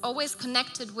was always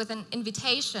connected with an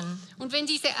invitation. Und wenn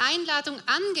diese Einladung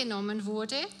angenommen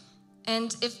wurde,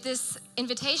 And if this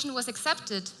invitation was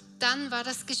accepted, dann war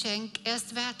das Geschenk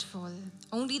erst wertvoll.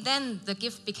 only then the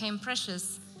gift became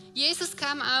precious. Jesus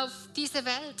kam auf diese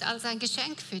Welt als ein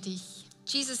Geschenk für dich.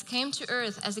 Jesus came to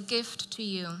earth as a gift to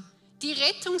you. Die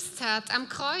Rettungstat am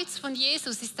Kreuz von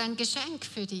Jesus ist ein Geschenk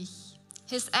für dich.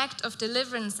 His act of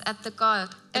deliverance at the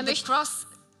cross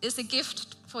is a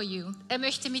gift for you. Er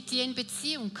möchte mit dir in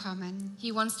Beziehung kommen.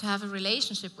 He wants to have a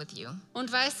relationship with you.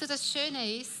 Und weißt du, das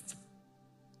Schöne ist,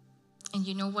 And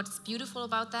you know what's beautiful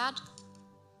about that?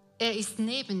 er ist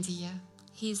neben dir.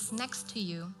 He's next to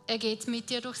you. Er geht mit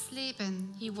dir durchs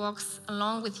Leben. He walks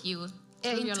along with you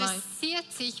Er through your life.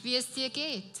 interessiert sich, wie es dir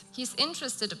geht. He's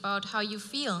interested about how you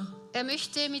feel. Er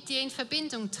möchte mit dir in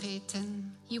Verbindung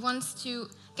treten. He wants to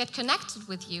get connected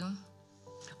with you.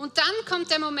 Und dann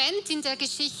kommt der Moment in der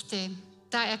Geschichte,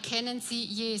 da erkennen sie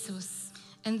Jesus.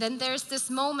 And then there's this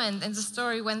moment in the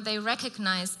story when they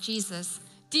recognize Jesus.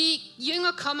 Die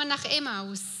Jünger kommen nach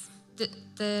Emmaus.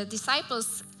 The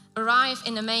disciples arrive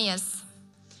in Emmaus.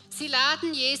 Sie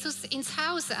laden Jesus ins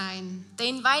Haus ein. They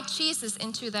invite Jesus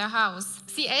into their house.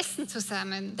 Sie essen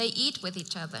zusammen. They eat with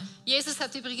each other. Jesus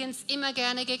hat übrigens immer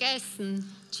gerne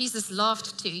gegessen. Jesus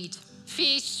loved to eat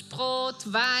Fisch, Brot,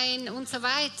 Wein und so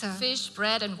weiter. fish,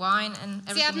 bread, and wine, and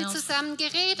Sie haben everything else. zusammen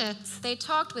geredet. They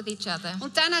talked with each other.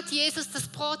 Und dann hat Jesus das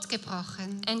Brot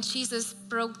gebrochen. And Jesus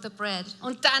broke the bread.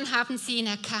 Und dann haben sie ihn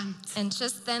erkannt. And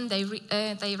just then they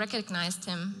recognized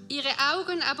him. Ihre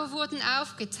Augen aber wurden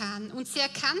aufgetan und sie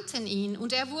erkannten ihn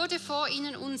und er wurde vor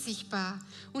ihnen unsichtbar.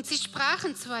 Und sie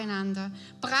sprachen zueinander,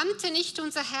 brannte nicht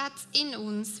unser Herz in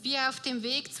uns, wie er auf dem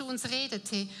Weg zu uns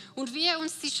redete und wie er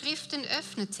uns die Schriften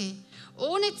öffnete.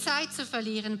 Ohne Zeit zu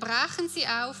verlieren, brachen sie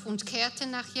auf und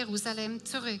kehrten nach Jerusalem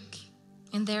zurück.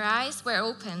 And their eyes were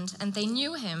opened, and they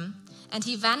knew him, and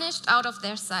he vanished out of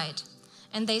their sight.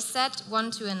 And they said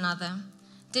one to another,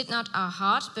 did not our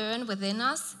heart burn within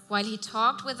us while he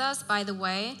talked with us by the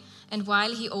way, and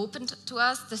while he opened to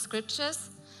us the scriptures?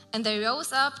 And they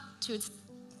rose up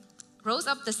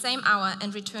the same hour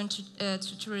and returned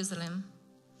to Jerusalem.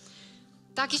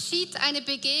 Da geschieht eine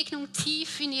Begegnung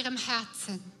tief in ihrem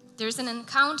Herzen. There is an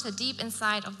encounter deep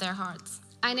inside of their hearts,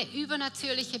 Eine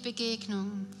übernatürliche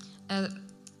Begegnung.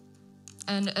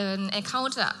 an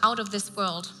encounter out of this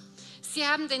world. Sie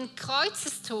haben den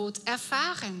Kreuzestod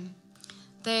erfahren.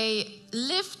 They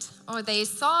lived, or they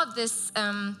saw this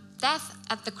death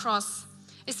at the cross.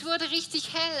 Es wurde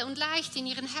richtig hell und leicht in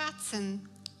ihren Herzen.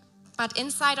 But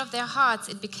inside of their hearts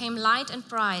it became light and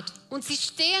bright. Und sie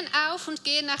stehen auf und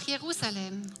gehen nach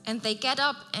Jerusalem. And they get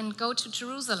up and go to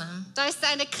Jerusalem. Da ist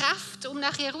eine Kraft, um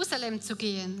nach Jerusalem zu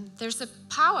gehen. There's a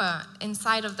power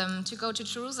inside of them to go to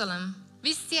Jerusalem.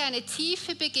 Wisst ihr, eine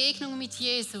tiefe Begegnung mit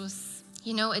Jesus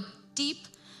You know, a deep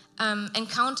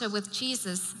encounter with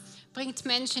Jesus bringt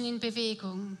Menschen in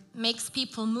Bewegung. makes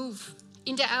people move.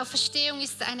 In der Auferstehung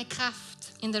ist eine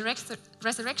Kraft. In the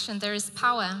resurrection there is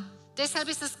power. Deshalb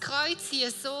ist das Kreuz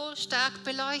hier so stark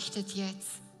beleuchtet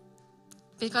jetzt.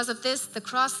 Because of this, the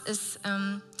cross is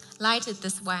lighted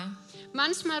this way.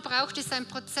 Manchmal braucht es einen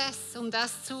Prozess, um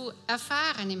das zu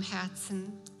erfahren im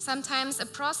Herzen. Sometimes a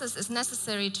process is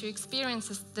necessary to experience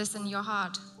this in your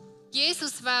heart.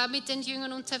 Jesus war mit den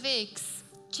Jüngern unterwegs.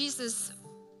 Jesus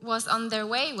was on their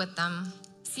way with them.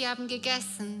 Sie haben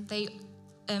gegessen. They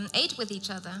ate with each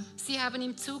other. Sie haben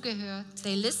ihm zugehört.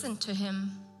 They listened to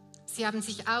him. Sie haben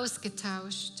sich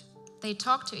ausgetauscht. They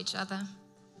talked to each other.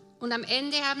 Und am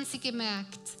Ende haben sie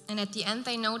gemerkt, And at the end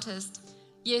they noticed,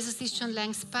 Jesus ist schon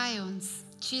längst bei uns.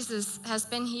 Jesus has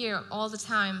been here all the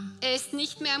time. Er ist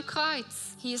nicht mehr am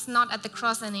Kreuz. He is not at the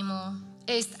cross anymore.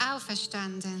 Er ist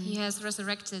auferstanden. He has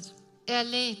resurrected. Er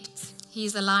lebt. He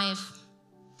is alive.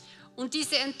 Und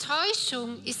diese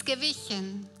Enttäuschung ist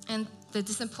gewichen. And the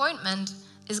disappointment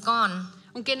is gone.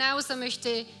 Und genauso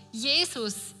möchte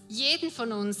Jesus jeden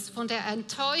von uns von der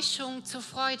Enttäuschung zur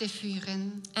Freude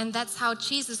führen. And that's how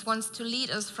Jesus wants to lead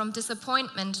us from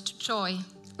disappointment to joy.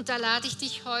 Und da lade ich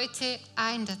dich heute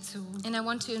ein dazu. And I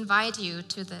want to invite you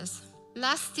to this.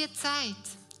 Lass dir Zeit.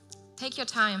 Take your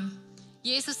time.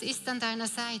 Jesus ist an deiner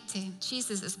Seite.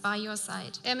 Jesus is by your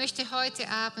side. Er möchte heute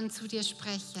Abend zu dir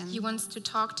sprechen. He wants to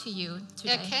talk to you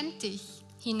Er today. kennt dich.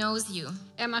 He knows you.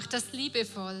 Er macht das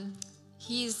liebevoll.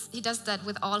 He does that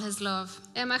with all his love.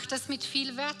 Er macht das mit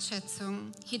viel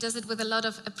Wertschätzung. He does it with a lot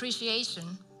of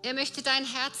appreciation. Er möchte dein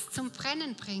Herz zum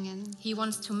Brennen bringen. He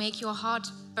wants to make your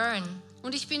heart burn.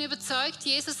 Und ich bin überzeugt,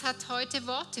 Jesus hat heute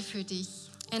Worte für dich.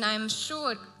 And I'm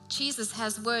sure Jesus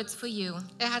has words for you.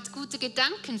 Er hat gute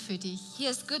Gedanken für dich. He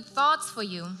has good thoughts for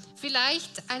you.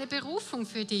 Vielleicht eine Berufung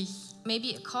für dich.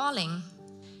 Maybe a calling.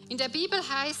 In der Bibel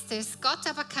heißt es, Gott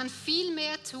aber kann viel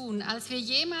mehr tun, als wir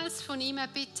jemals von ihm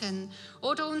erbitten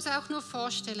oder uns auch nur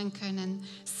vorstellen können.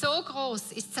 So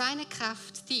groß ist seine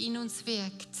Kraft, die in uns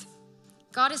wirkt.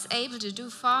 God is able to do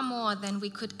far more than we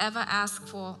could ever ask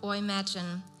for or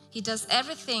imagine. He does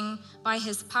everything by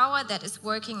his power that is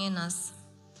working in us.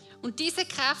 Und diese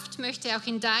Kraft möchte auch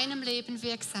in deinem Leben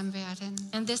wirksam werden.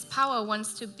 And this power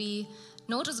wants to be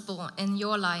noticeable in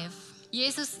your life.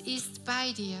 Jesus ist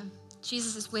bei dir.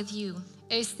 Jesus is with you.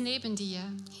 Er ist neben dir.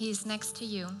 He is next to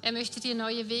you. Er möchte dir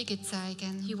neue Wege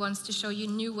zeigen. He wants to show you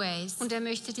new ways. Und er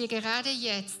möchte dir gerade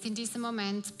jetzt, in diesem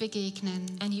Moment, begegnen.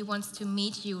 And he wants to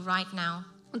meet you right now.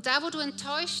 Und da, wo du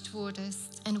enttäuscht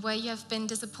wurdest, And where you have been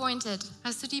disappointed,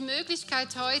 hast du die Möglichkeit,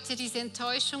 heute diese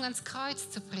Enttäuschung ans Kreuz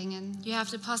zu bringen. you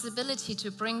have the possibility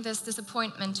to bring this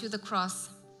disappointment to the cross.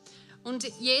 Und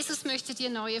Jesus möchte dir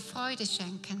neue Freude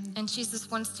schenken, And Jesus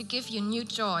wants to give you new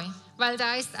joy weil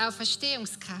da ist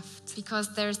Auferstehungskraft. because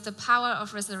there's the power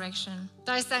of resurrection.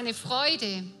 Da ist eine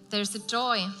Freude, There's a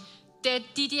joy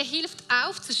die dir hilft,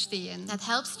 aufzustehen that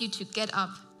helps you to get up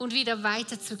und wieder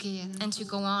weiterzugehen, and to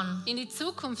go on, in die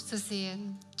Zukunft zu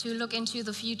sehen to look into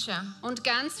the future und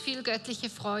ganz viel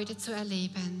göttliche Freude zu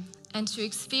erleben. and to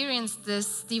experience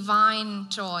this divine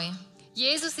joy.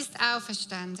 Jesus ist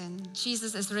auferstanden.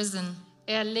 Jesus is risen.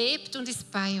 Er lebt und ist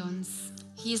bei uns.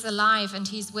 He is alive and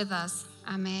he's with us.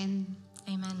 Amen.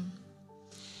 Amen.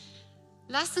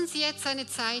 Lasst uns jetzt eine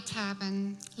Zeit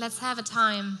haben, Let's have a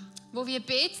time wo wir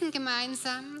beten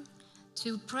gemeinsam.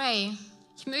 to pray.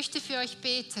 Ich möchte für euch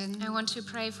beten. I want to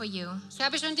pray for you. Ich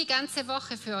habe schon die ganze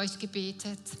Woche für euch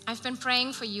gebetet, I've been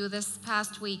praying for you this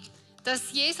past week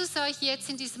dass Jesus euch jetzt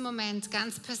in diesem Moment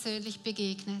ganz persönlich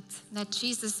begegnet, that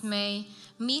Jesus may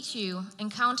meet you,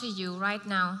 encounter you right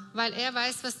now, weil er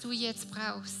weiß, was du jetzt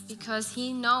brauchst. because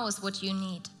he knows what you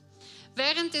need.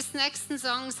 Während des nächsten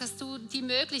Songs hast du die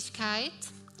Möglichkeit,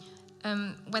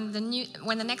 When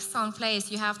the next song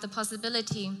plays, you have the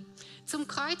possibility zum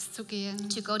Kreuz zu gehen.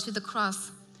 to go to the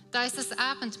cross. Da ist das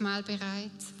Abendmahl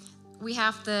bereit. We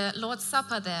have the Lord's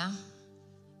Supper there.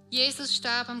 Jesus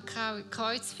starb am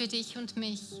Kreuz für dich und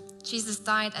mich. Jesus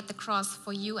died at the cross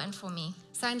for you and for me.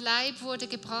 Sein Leib wurde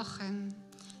gebrochen.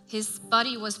 His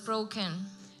body was broken.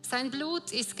 Sein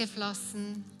Blut ist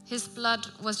geflossen. His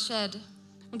blood was shed.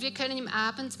 Und wir können im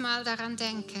Abendmahl daran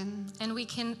denken. And we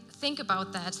can think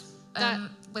about that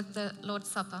with the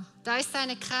Lord's Supper. Da ist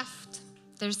seine Kraft.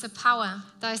 There's a power.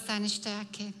 Da ist seine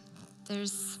Stärke.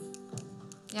 There's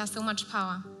Yeah, so much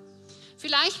power.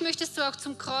 Vielleicht möchtest du auch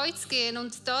zum Kreuz gehen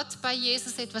und dort bei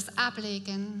Jesus etwas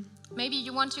ablegen. Maybe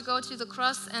you want to go to the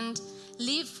cross and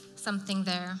leave something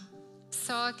there.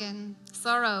 Sorgen,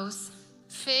 Sorrows,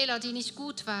 Fehler, die nicht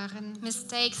gut waren.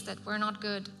 mistakes that were not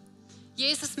good.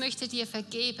 Jesus möchte dir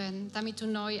vergeben, damit du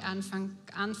neu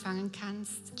anfangen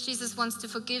kannst. Jesus wants to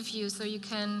forgive you so you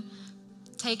can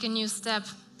take a new step.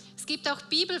 Es gibt auch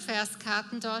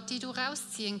Bibelverskarten dort, die du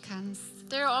rausziehen kannst.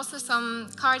 There are also some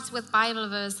cards with Bible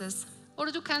verses.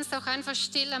 Oder du kannst auch einfach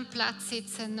still am Platz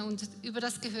sitzen und über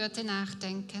das Gehörte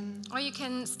nachdenken. Or you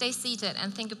can stay seated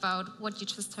and think about what you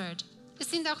just heard. Es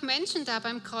sind auch Menschen da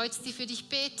beim Kreuz, die für dich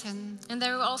beten. And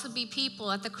there will also be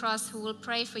people at the cross who will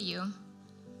pray for you.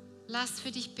 Lass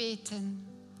für dich beten.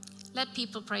 Let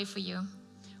people pray for you.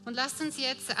 Und lasst uns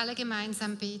jetzt alle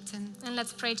gemeinsam beten. And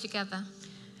let's pray together.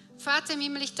 Vater im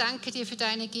Himmel, ich danke dir für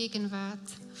deine Gegenwart.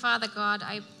 Father God,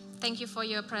 I thank you for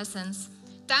your presence.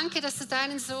 Danke, dass du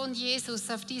deinen Sohn Jesus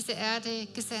auf diese Erde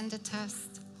gesendet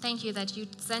hast. Thank you that you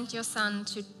sent your son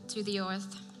to the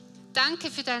earth. Danke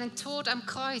für deinen Tod am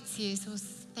Kreuz, Jesus.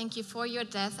 Thank you for your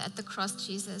death at the cross,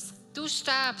 Jesus. Du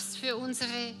starbst für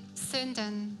unsere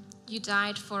Sünden. You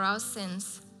died for our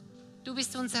sins. Du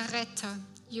bist unser Retter.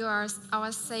 You are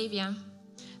our Savior.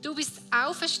 Du bist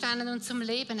auferstanden und zum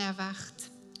Leben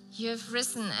erwacht. You have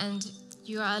risen and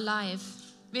you are alive.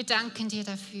 Wir danken dir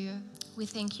dafür. We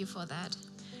thank you for that.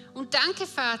 Und danke,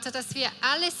 Vater, dass wir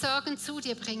alle Sorgen zu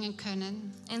dir bringen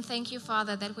können. And thank you,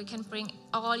 Father, that we can bring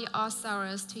all our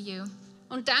sorrows to you.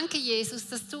 Und danke, Jesus,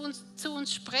 dass du zu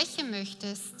uns sprechen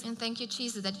möchtest. And thank you,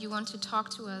 Jesus, that you want to talk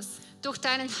to us Durch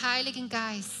deinen Heiligen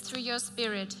Geist. through your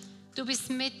Spirit. Du bist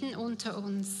mitten unter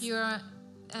uns. You're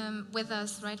with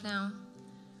us right now.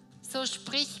 So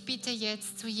sprich bitte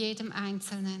jetzt zu jedem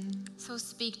Einzelnen. So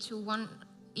speak to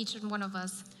each and one of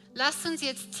us. Lass uns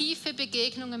jetzt tiefe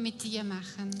Begegnungen mit dir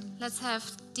machen. Let's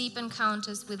have deep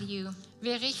encounters with you.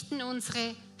 Wir richten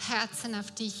unsere Herzen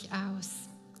auf dich aus.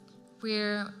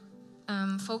 We're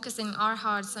focusing our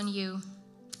hearts on you.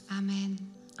 Amen.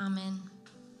 Amen.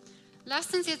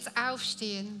 Lass uns jetzt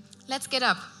aufstehen. Let's get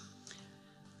up.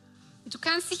 Du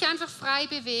kannst dich einfach frei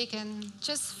bewegen.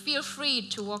 Just feel free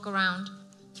to walk around.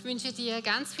 Ich wünsche dir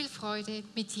ganz viel Freude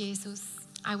mit Jesus.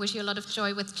 I wish you a lot of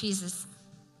joy with Jesus.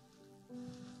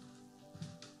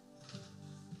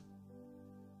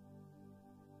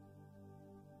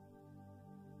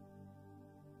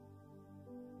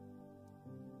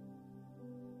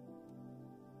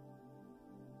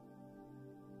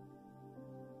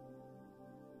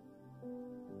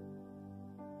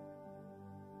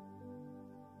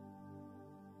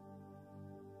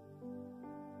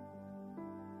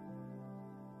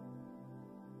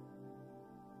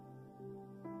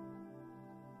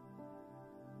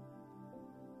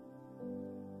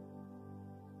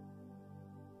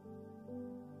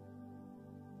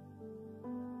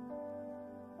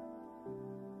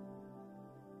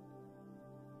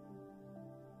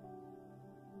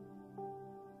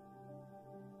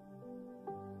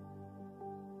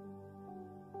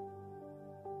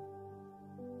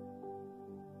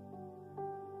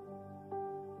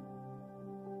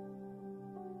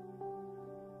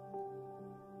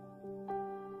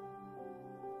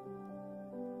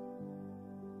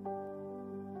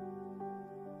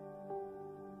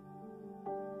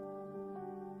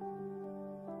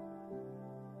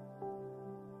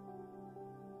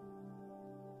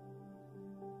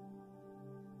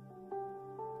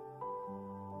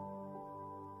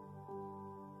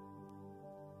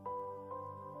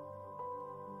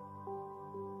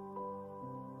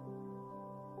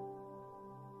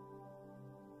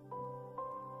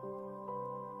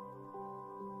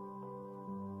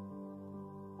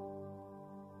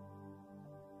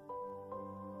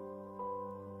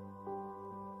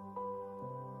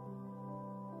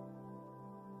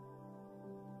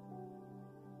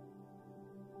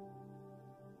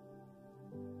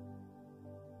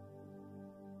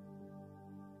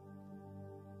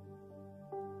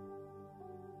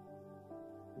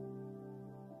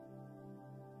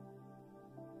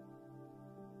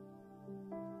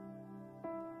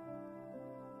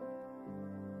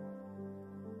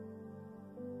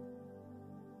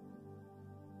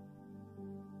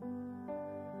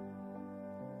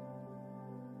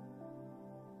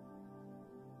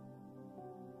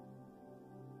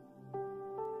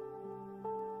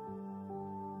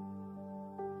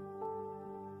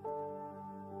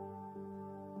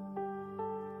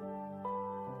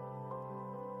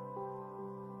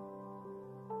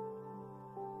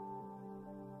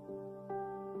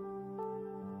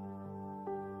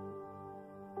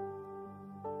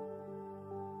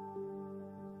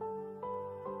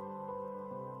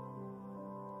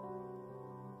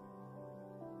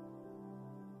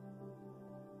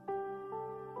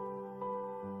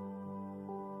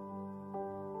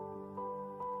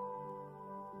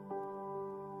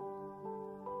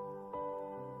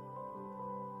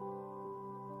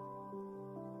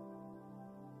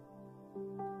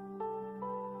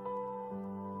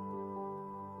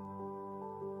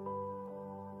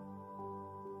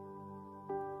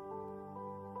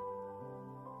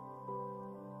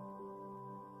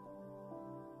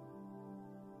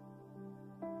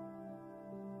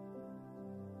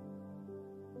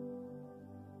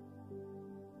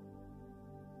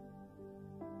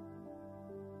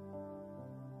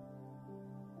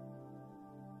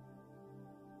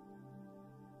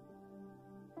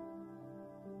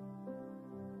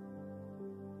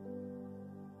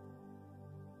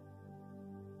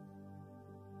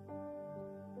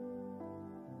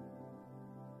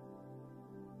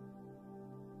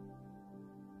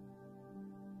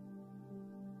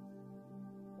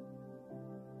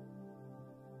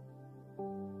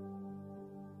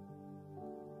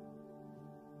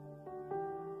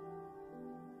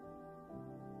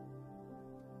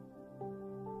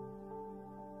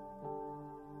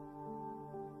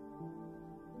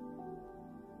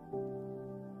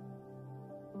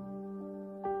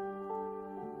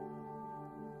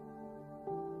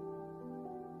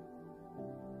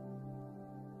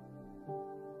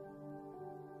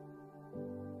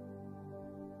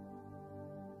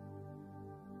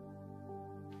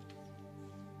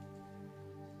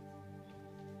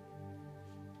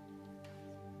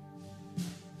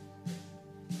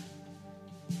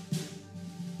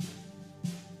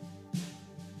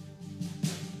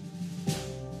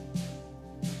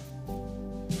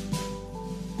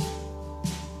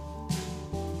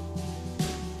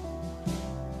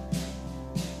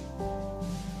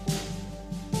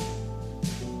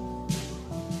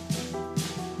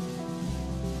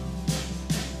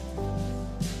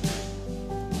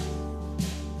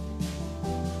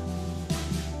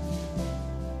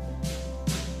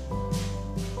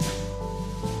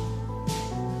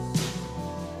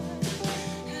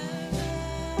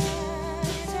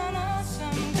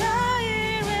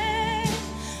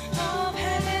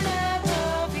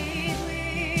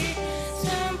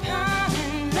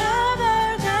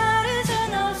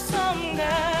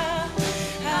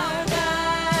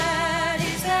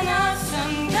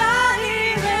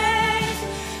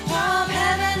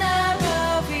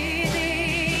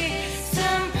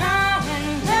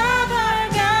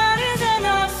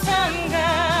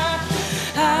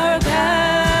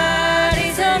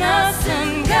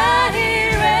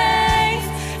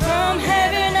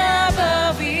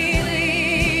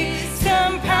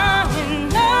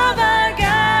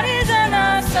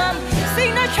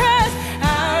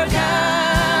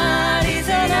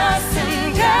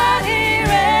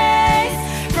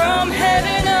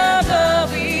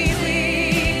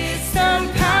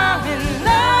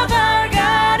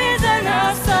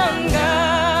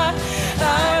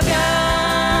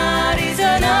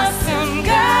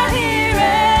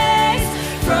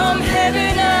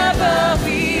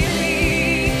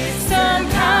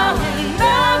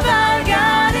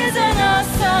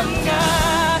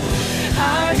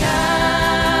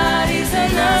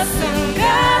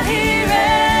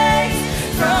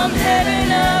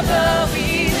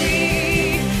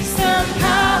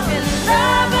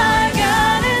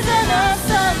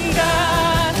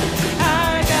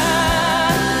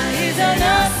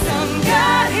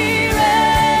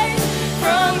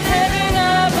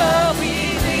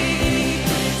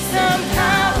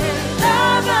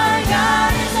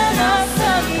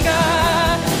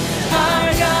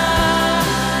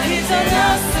 Son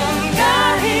awesome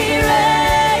God, He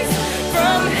reigns.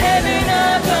 From heaven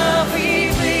above we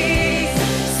breathe.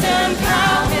 Stand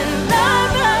proud in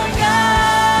love of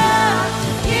God.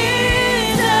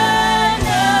 He's an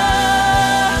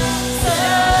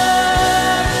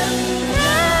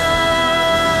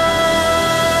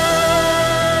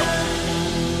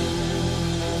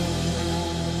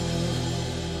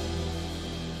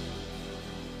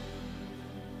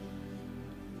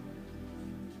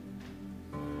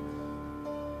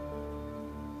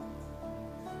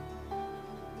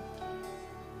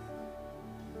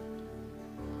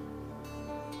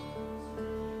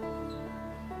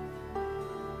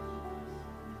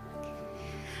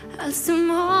Als du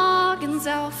morgens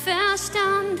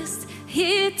auferstandest,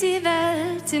 hielt die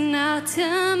Welt den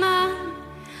Atem an,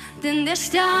 denn der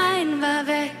Stein war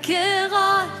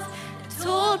weggerollt, der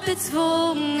Tod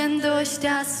bezwungen durch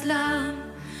das Lamm.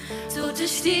 Tote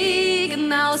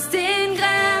stiegen aus den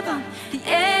Gräbern, die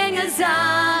Engel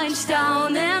sahen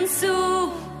staunend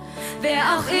zu. Wer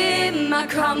auch immer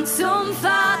kommt zum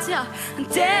Vater, und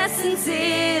dessen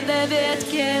Seele wird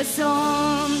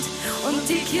gesund. Und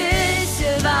die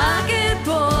Kirche war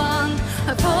geboren,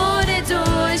 wurde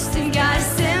durch den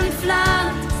Geist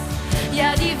entflammt.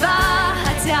 Ja, die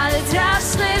Wahrheit alter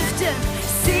Schriften,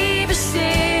 sie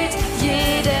besteht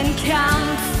jeden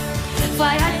Kampf.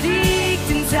 Freiheit liegt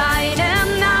in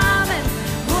seinem Namen,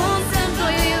 unser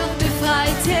Blut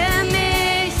befreite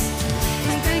mich.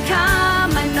 Und dann kam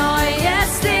ein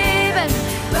neues Leben,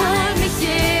 weil mich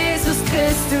Jesus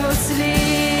Christus liebt.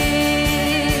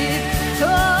 Oh.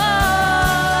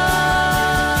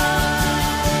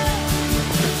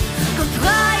 Und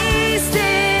preis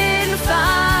den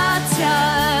Vater,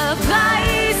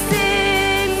 preis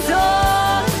den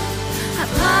Sohn,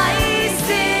 preis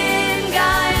den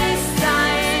Geist,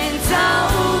 eins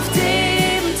auf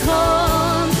dem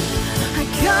Thron.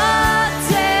 Gott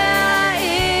der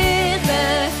Ehre,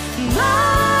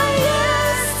 Majestät,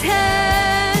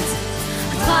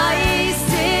 preis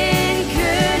den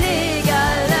König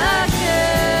aller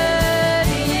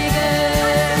Könige.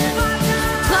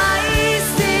 Preis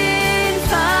den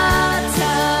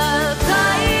Vater,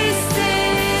 preis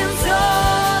den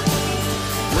Sohn,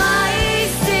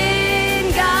 preis den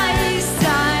Geist,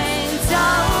 eins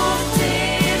auf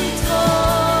dem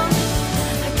Thron.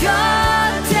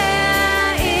 Gott der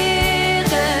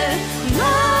Ehre,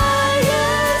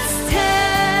 Majestät,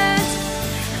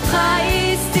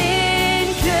 preis den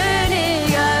König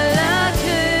aller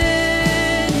Könige.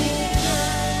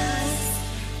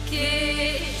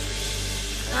 Geht,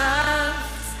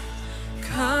 Kraft,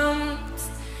 kommt,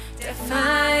 der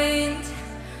Feind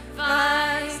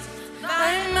weicht,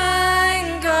 weil mein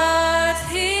Gott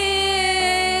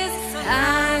hier ist.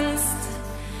 Angst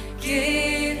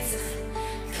geht,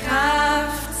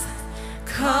 Kraft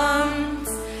kommt,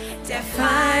 der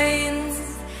Feind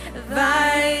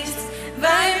weicht,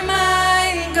 weil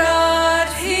mein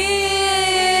Gott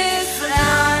hier ist.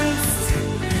 Angst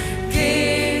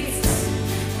geht,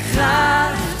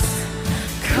 Kraft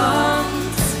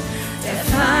kommt, der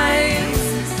Feind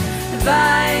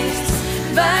weicht,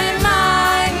 weil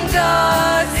mein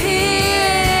Gott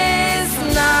hier ist.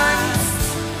 Angst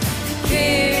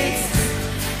geht,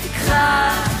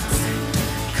 Kraft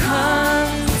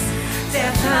kommt,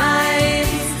 der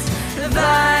Feind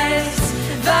weicht,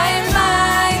 weil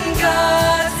mein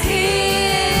Gott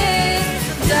hier ist.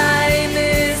 Dein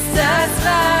ist das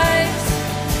Reich,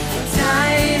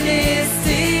 dein ist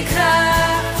die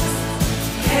Kraft,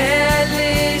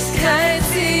 Herrlichkeit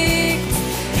siegt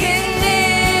in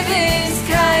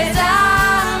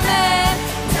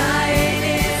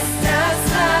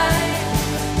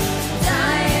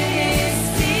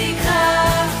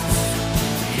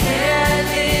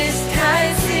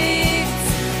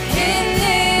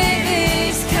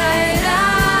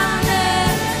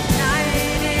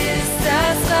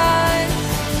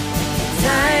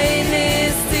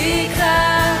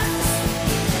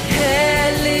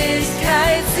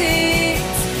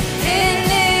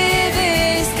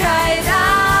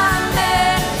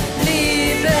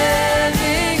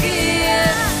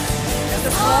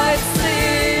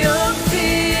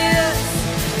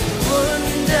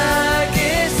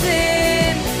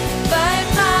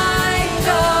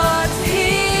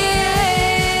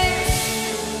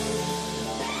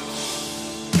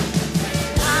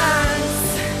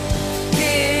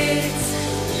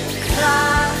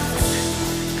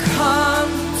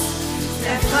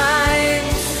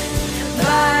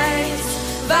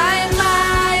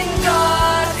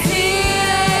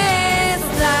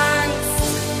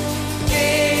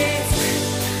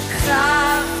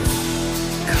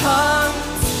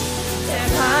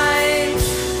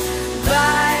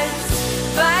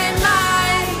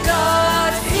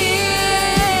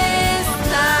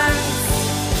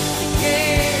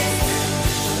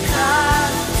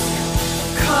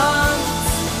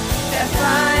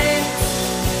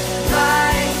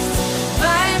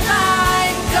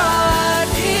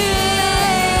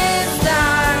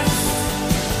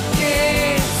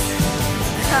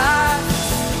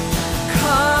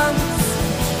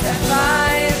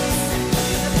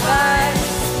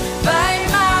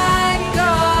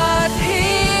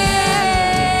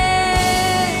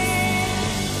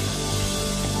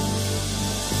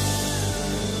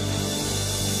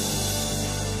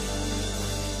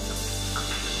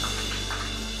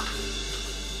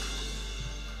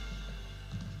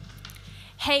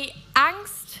hey,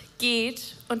 Angst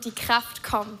geht und die Kraft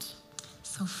kommt.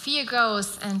 So fear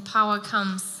goes and power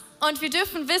comes. Und wir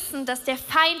dürfen wissen, dass der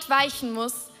Feind weichen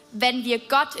muss, wenn wir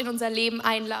Gott in unser Leben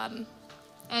einladen.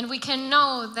 And we can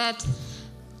know that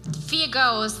fear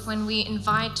goes when we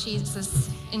invite Jesus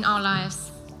in our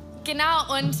lives.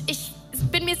 Genau, und ich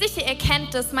bin mir sicher, ihr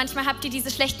kennt das. Manchmal habt ihr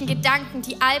diese schlechten Gedanken,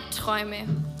 die Albträume.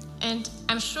 And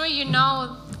I'm sure you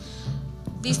know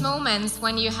these moments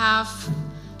when you have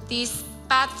these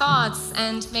bad thoughts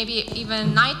and maybe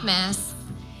even nightmares.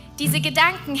 Diese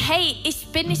Gedanken, hey, ich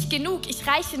bin nicht genug, ich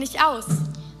reiche nicht aus.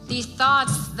 These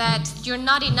thoughts that you're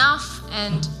not enough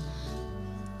and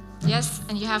yes,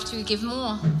 and you have to give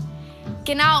more.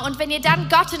 Genau, und wenn ihr dann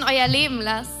Gott in euer Leben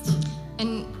lasst,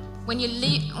 And when you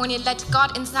let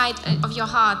God inside of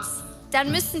your hearts,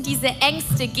 dann müssen diese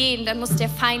Ängste gehen, dann muss der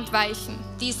Feind weichen.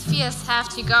 these fears have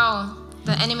to go.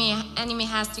 The enemy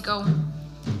has to go.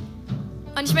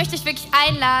 Und ich möchte euch wirklich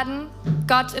einladen,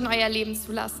 Gott in euer Leben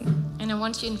zu lassen. And I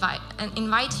want to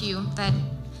invite you that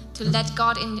to let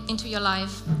God into your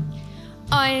life.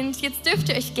 Und jetzt dürft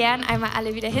ihr euch gern einmal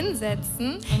alle wieder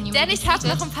hinsetzen, And you denn may ich be habe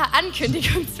seated. noch ein paar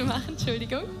Ankündigungen zu machen.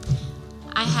 Entschuldigung.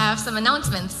 I have some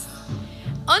announcements.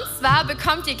 Und zwar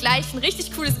bekommt ihr gleich ein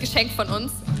richtig cooles Geschenk von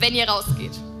uns, wenn ihr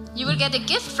rausgeht. You will get a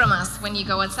gift from us when you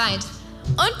go outside.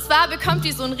 Und zwar bekommt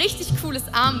ihr so ein richtig cooles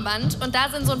Armband und da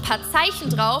sind so ein paar Zeichen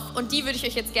drauf und die würde ich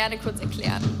euch jetzt gerne kurz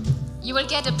erklären. You will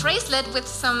get a bracelet with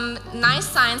some nice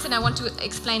signs and I want to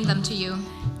explain them to you.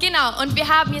 Genau, und wir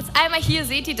haben jetzt einmal hier,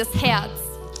 seht ihr, das Herz.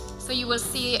 So you will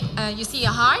see a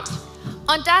heart.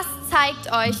 Und das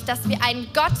zeigt euch, dass wir einen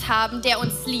Gott haben, der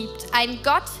uns liebt. Einen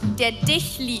Gott, der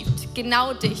dich liebt,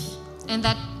 genau dich. And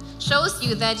that shows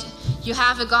you that you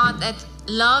have a God that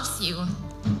loves you.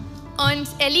 Und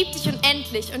er liebt dich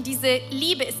unendlich und diese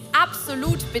Liebe ist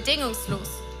absolut bedingungslos.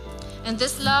 And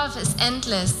this love is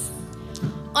endless.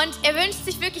 Und er wünscht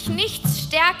sich wirklich nichts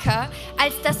stärker,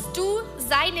 als dass du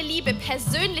seine Liebe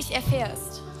persönlich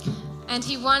erfährst. And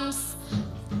he wants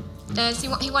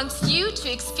you to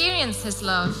experience his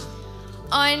love.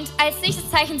 Und als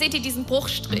nächstes Zeichen seht ihr diesen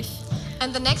Bruchstrich.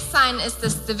 And the next sign is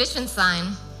this division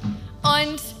sign.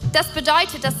 Und das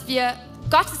bedeutet, dass wir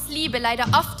Gottes Liebe leider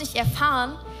oft nicht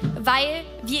erfahren, weil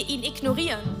wir ihn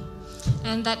ignorieren.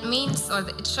 And that means, or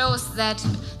it shows that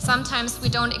sometimes we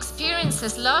don't experience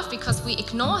his love because we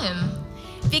ignore him.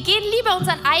 Wir gehen lieber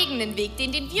unseren eigenen Weg,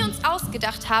 den wir uns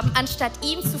ausgedacht haben, anstatt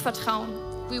ihm zu vertrauen.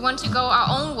 We want to go our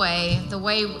own way, the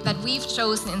way that we've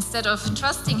chosen, instead of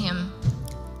trusting him.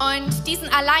 Und diesen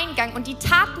Alleingang und die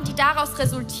Taten, die daraus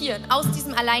resultieren, aus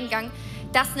diesem Alleingang,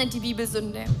 das nennt die Bibel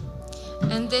Sünde.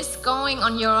 And this going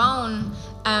on your own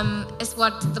is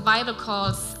what the Bible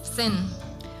calls sin.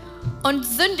 Und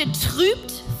Sünde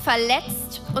trübt,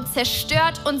 verletzt und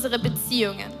zerstört unsere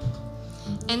Beziehungen.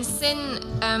 And sin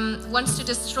wants to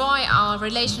destroy our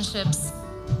relationships,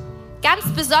 Ganz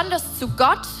besonders zu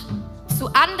Gott, zu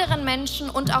anderen Menschen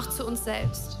und auch zu uns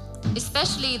selbst.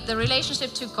 especially the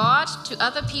relationship to God, to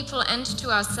other people, and to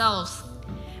ourselves.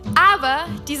 Aber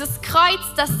dieses Kreuz,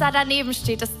 das da daneben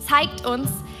steht, das zeigt uns,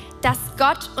 dass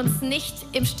Gott uns nicht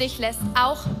im Stich lässt,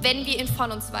 auch wenn wir ihn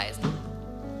von uns weisen.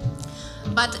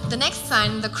 But the next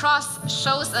sign, the cross,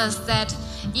 shows us that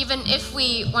even if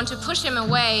we want to push him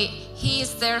away, he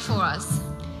is there for us.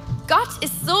 Gott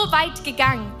ist so weit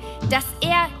gegangen, dass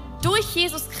er durch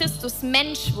Jesus Christus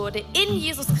Mensch wurde, in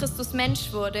Jesus Christus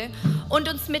Mensch wurde und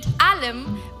uns mit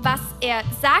allem, was er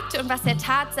sagte und was er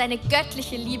tat, seine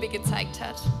göttliche Liebe gezeigt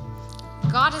hat.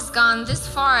 God has gone this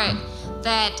far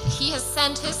that he has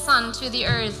sent his son to the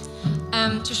earth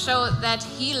to show that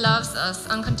he loves us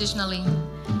unconditionally.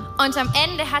 Und am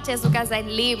Ende hat er sogar sein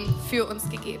Leben für uns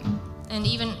gegeben. And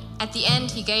even at the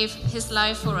end, he gave his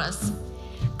life for us.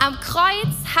 Am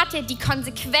Kreuz hat er die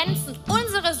Konsequenzen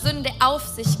unserer Sünde auf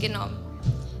sich genommen.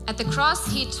 At the cross,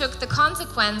 he took the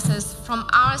consequences from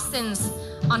our sins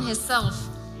on himself.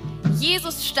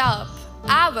 Jesus starb,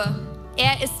 aber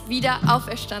er ist wieder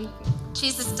auferstanden.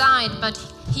 Jesus died, but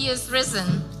he is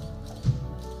risen.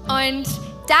 Und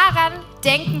daran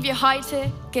denken wir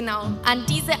heute genau, an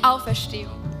diese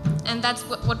Auferstehung. And that's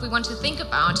what we want to think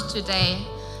about today.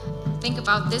 Think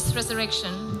about this resurrection.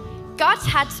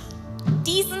 Gott hat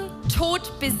diesen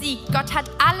Tod besiegt. Gott hat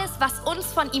alles, was uns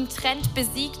von ihm trennt,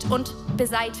 besiegt und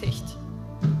beseitigt.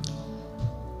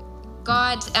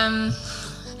 God's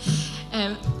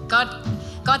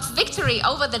victory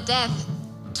over the death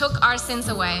took our sins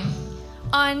away.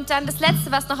 Und dann das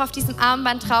Letzte, was noch auf diesem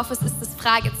Armband drauf ist, ist das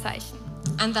Fragezeichen.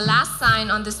 And the last sign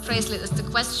on this bracelet is the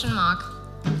question mark.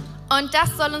 Und das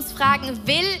soll uns fragen,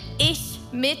 will ich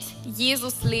mit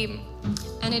Jesus leben?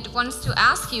 And it wants to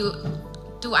ask you,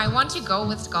 do I want to go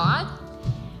with God?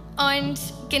 Und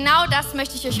genau das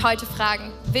möchte ich euch heute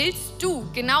fragen. Willst du,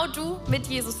 genau du, mit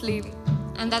Jesus leben?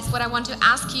 And that's what I want to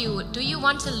ask you. Do you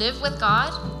want to live with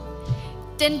God?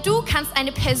 Denn du kannst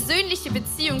eine persönliche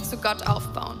Beziehung zu Gott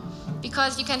aufbauen.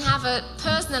 Because you can have a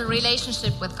personal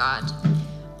relationship with God.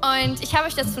 Und ich habe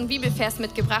euch dazu einen Bibelvers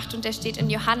mitgebracht und der steht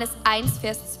in Johannes 1,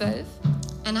 Vers 12.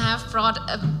 And I have brought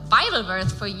a Bible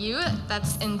verse for you.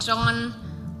 That's in John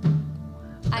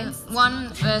 1,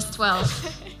 Verse 12.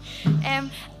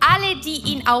 Alle, die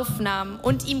ihn aufnahmen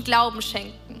und ihm Glauben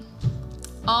schenkten,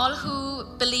 All who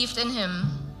believed in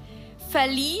him,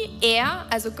 verlieh er,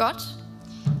 also Gott,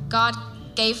 God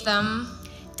gave them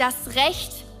das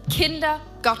Recht, Kinder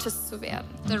Gottes zu werden.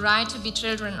 the right to be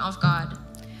children of God.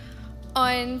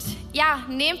 Und ja,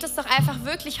 nehmt es doch einfach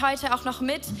wirklich heute auch noch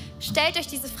mit. Stellt euch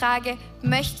diese Frage,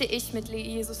 möchte ich mit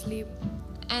Jesus leben?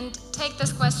 And take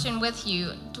this question with you.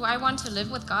 Do I want to live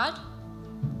with God?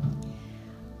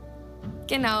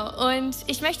 Genau, und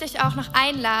ich möchte euch auch noch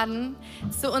einladen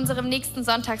zu unserem nächsten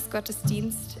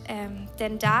Sonntagsgottesdienst,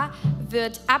 denn da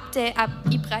wird Abdel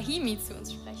Ibrahimi zu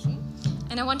uns sprechen.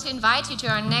 And I want to invite you to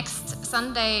our next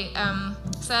Sunday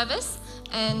service.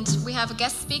 And we have a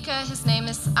guest speaker. His name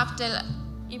is Abdel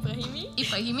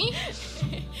Ibrahimi.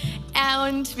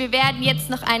 Und wir werden jetzt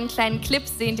noch einen kleinen Clip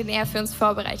sehen, den er für uns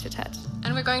vorbereitet hat.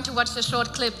 And we're going to watch the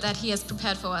short clip that he has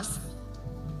prepared for us.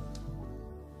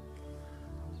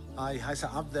 Ich heiße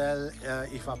Abdel,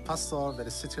 ich war Pastor bei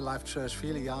der City Life Church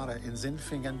viele Jahre in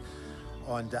Sinfingen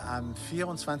und am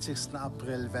 24.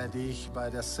 April werde ich bei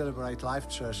der Celebrate Life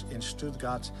Church in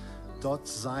Stuttgart dort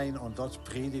sein und dort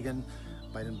predigen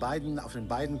auf den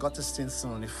beiden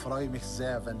Gottesdiensten und ich freue mich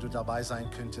sehr, wenn du dabei sein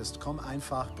könntest. Komm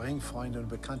einfach, bring Freunde und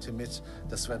Bekannte mit,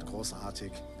 das wird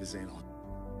großartig. Wir sehen uns.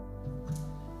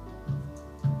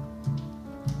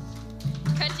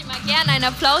 Könnt ihr mal gerne einen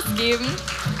Applaus geben?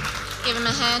 Give him a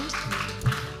hand.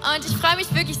 Und ich freue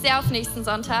mich wirklich sehr auf nächsten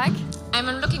Sonntag.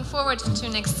 I'm looking forward to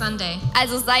next Sunday.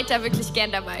 Also seid da wirklich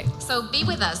gern dabei. So be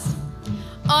with us.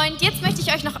 Und jetzt möchte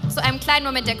ich euch noch zu einem kleinen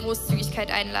Moment der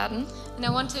Großzügigkeit einladen. And I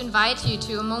want to invite you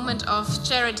to a moment of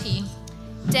charity.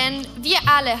 Denn wir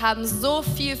alle haben so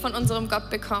viel von unserem Gott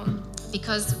bekommen.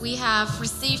 Because we have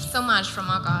received so much from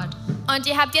our God. Und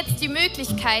ihr habt jetzt die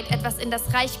Möglichkeit, etwas in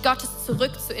das Reich Gottes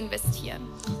zurück zu investieren.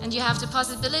 And you have the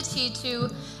possibility to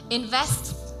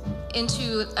invest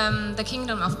into the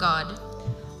kingdom of God.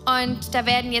 Und da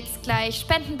werden jetzt gleich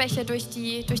Spendenbecher durch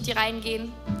die Reihen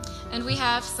gehen. And we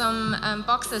have some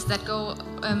boxes that go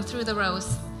through the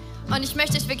rows. Und ich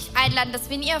möchte euch wirklich einladen, dass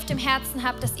wenn ihr auf dem Herzen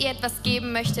habt, dass ihr etwas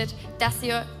geben möchtet, dass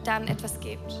ihr dann etwas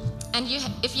gebt. And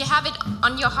if you have it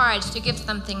on your heart to give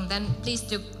something, then please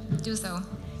do so.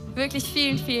 Wirklich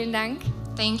vielen, vielen Dank.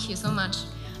 Thank you so much.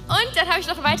 Und dann habe ich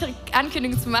noch eine weitere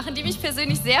Ankündigung zu machen, die mich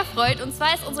persönlich sehr freut. Und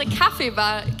zwar ist unsere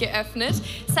Kaffeebar geöffnet.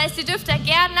 Das heißt, ihr dürft da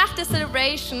gern nach der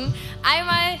Celebration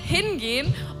einmal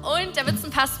hingehen und da wird es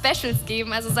ein paar Specials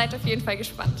geben. Also seid auf jeden Fall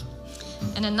gespannt.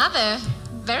 And another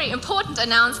very important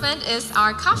announcement is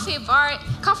our coffee bar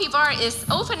is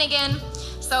open again.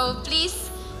 So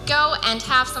please go and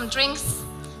have some drinks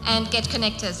and get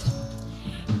connected.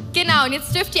 Genau, und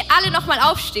jetzt dürft ihr alle nochmal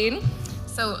aufstehen.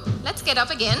 So let's get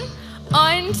up again.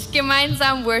 Und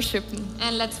gemeinsam worshipen.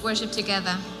 And let's worship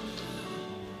together.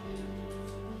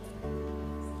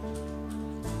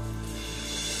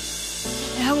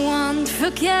 I won't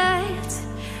forget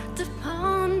the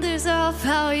wonders of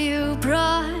how you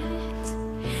brought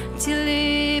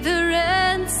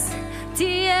deliverance,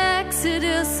 the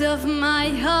exodus of my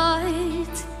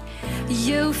heart.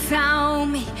 You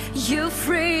found me, you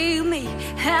freed me,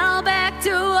 held back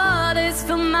the waters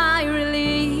for my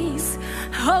release.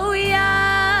 Oh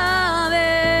Yahweh,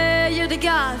 you're the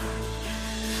God.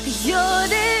 You're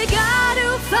the God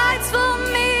who fights for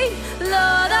me,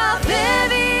 Lord of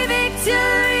every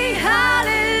victory.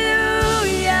 Hallelujah,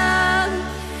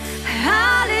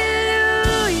 hallelujah.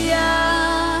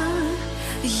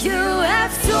 You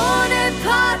have torn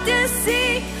apart the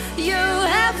sea, you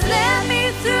have led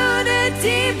me through the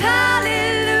deep. Hallelujah,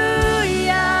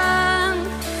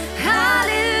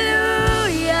 hallelujah.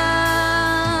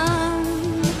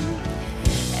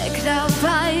 A cloud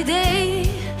by day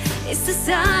is the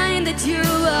sign that you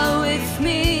are with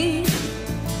me.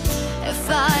 A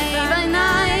fire by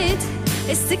night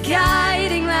is the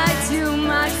guiding light to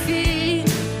my feet.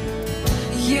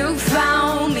 You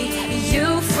found me,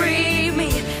 you freed me,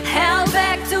 held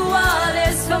back the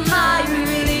waters for my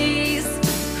release.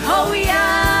 Oh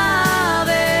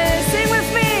Yahweh, sing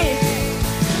with me.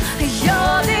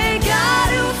 You're the God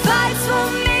who fights for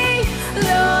me,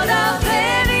 Lord of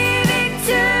every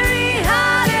victory.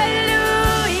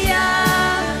 Hallelujah,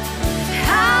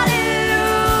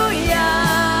 hallelujah.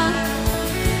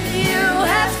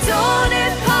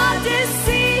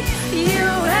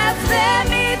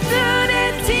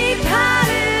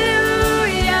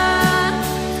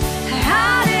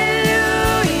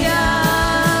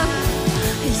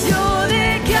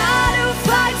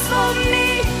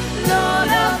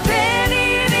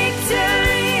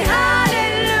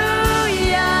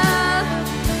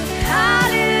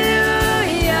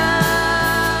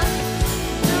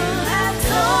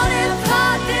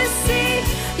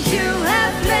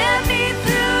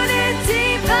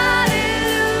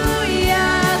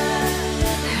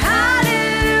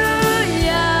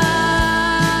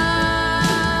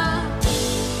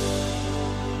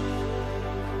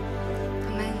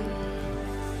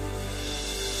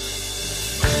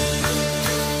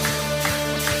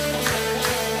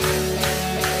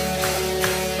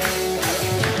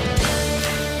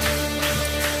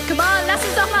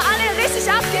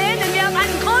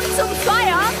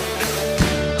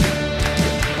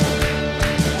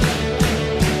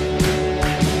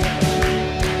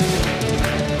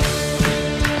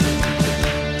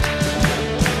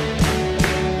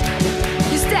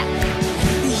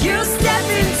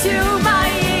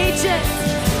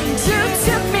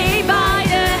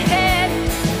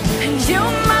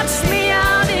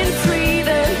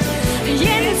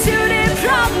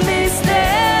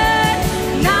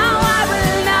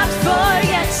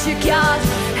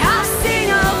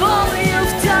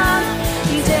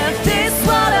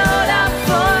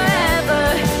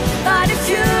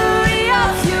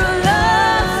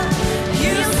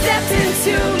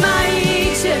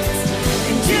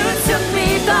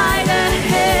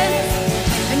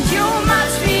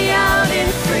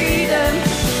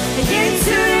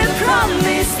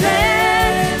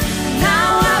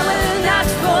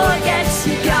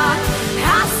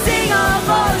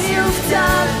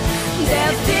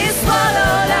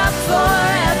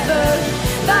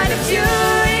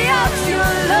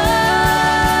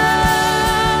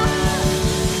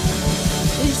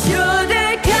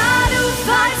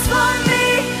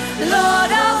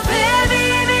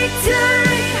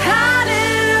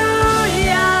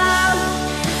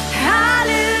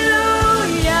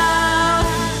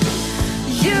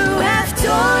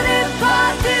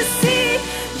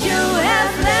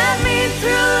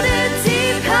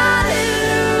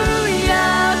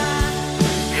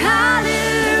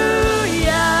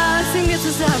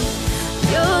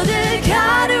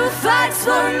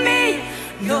 for me.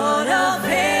 Lord of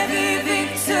every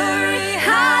victory,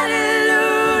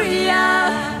 hallelujah,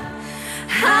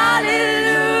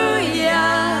 hallelujah.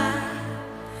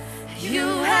 You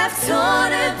have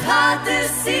torn apart the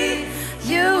sea,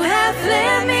 you have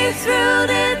led me through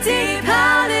the deep,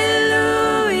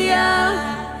 hallelujah,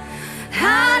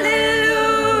 hallelujah.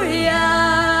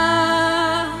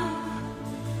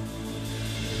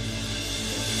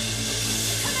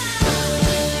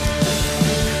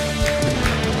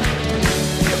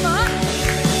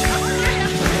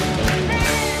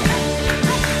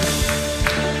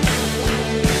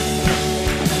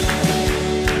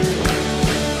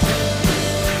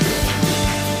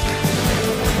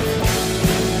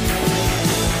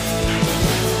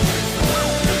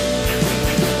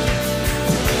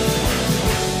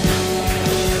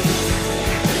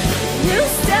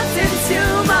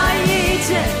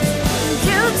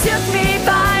 Took me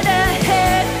by the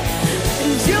head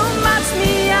and you marched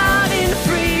me out in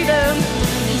freedom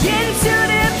into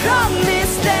the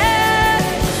promised land.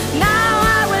 Now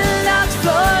I will not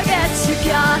forget you,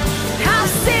 God. I'll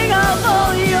sing of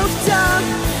all you've done.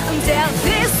 And death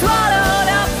is swallowed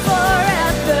up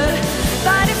forever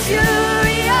by the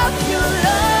fury of your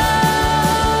love.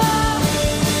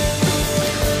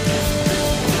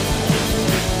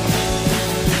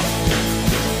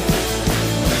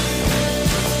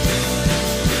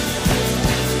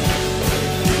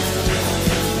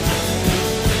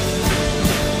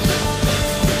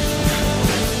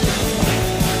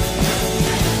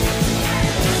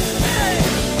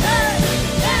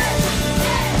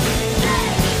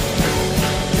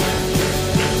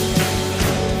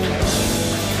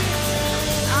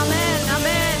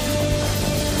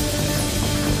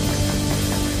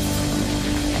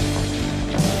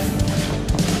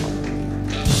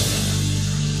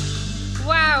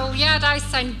 Da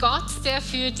ist ein Gott, der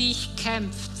für dich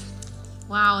kämpft.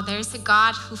 Wow, there's a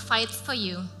God who fights for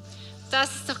you. Das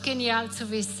ist doch genial zu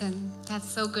wissen.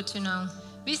 That's so good to know.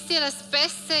 Wisst ihr, das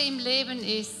Beste im Leben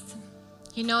ist,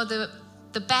 You know,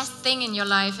 the best thing in your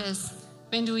life is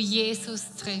wenn du Jesus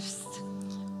triffst,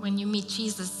 when you meet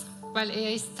Jesus, weil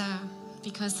ist da.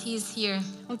 because he's here.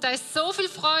 Und da ist so viel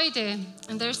Freude.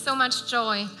 And there's so much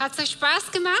joy. Hat es euch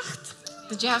Spaß gemacht?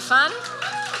 Did you have fun?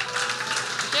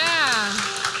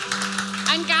 Ja.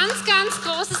 Ein ganz, ganz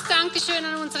großes Dankeschön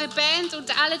an unsere Band und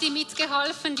alle, die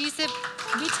mitgeholfen A big haben.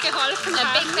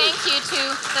 thank you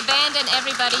to the band and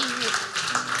everybody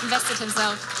who invested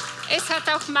himself. Es hat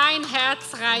auch mein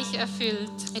Herz reich erfüllt.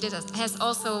 It has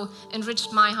also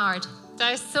enriched my heart. Da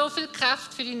ist so viel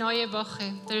Kraft für die neue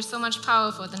Woche. There's so much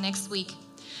power for the next week.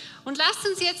 Und lasst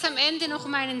uns jetzt am Ende noch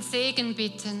um einen Segen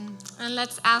bitten. And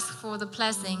let's ask for the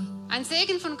blessing. Ein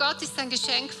Segen von Gott ist ein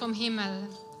Geschenk vom Himmel.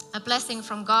 A blessing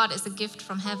from God is a gift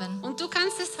from heaven. Und du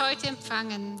kannst es heute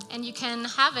empfangen. And you can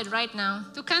have it right now.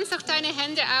 Du kannst auch deine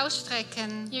Hände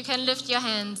ausstrecken. You can lift your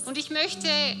hands. Und ich möchte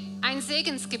ein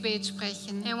Segensgebet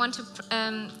sprechen. I want to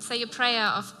say a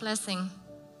prayer of blessing.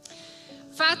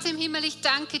 Vater im Himmel, ich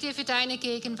danke dir für deine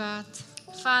Gegenwart.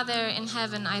 Father in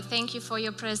heaven, I thank you for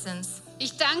your presence.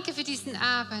 Ich danke für diesen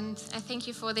Abend. I thank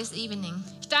you for this evening.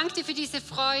 Ich danke dir für diese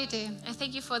Freude I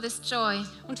thank you for this joy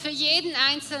und für jeden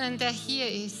Einzelnen, der hier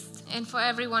ist. and for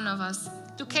every one of us.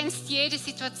 Du kennst jede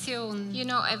Situation. You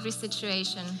know every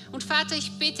situation. Und Vater,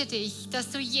 ich bitte dich, dass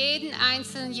du jeden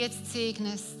Einzelnen jetzt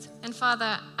segnest. And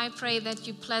Father, I pray that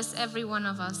you bless every one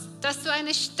of us, Dass du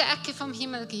eine Stärke vom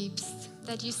Himmel gibst.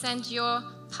 that you send your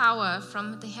power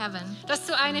from the heaven, Dass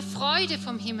du eine Freude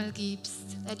vom Himmel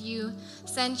gibst. that you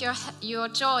send your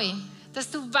joy, Dass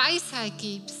du Weisheit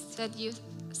gibst. that you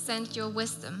send your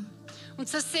wisdom. Und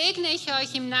so segne ich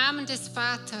euch im Namen des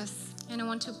Vaters, And I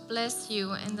want to bless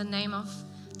you in the name of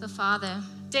the Father,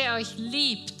 der euch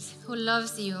liebt, who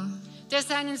loves you, der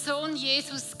seinen Sohn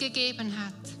Jesus gegeben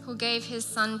hat. who gave his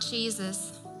son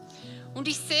Jesus. Und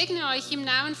ich segne euch im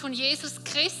Namen von Jesus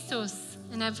Christus,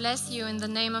 And I bless you in the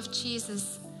name of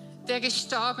Jesus, der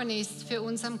gestorben ist für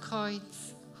uns am Kreuz,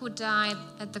 who died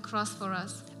at the cross for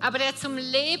us, aber der zum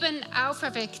Leben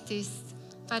auferweckt ist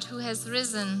but who has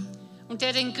risen und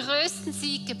der den größten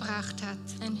Sieg gebracht hat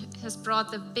and has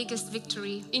brought the biggest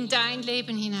victory in dein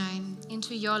Leben hinein.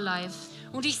 into your life.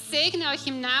 Und ich segne euch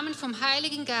im Namen vom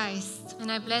Heiligen Geist, And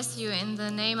I bless you in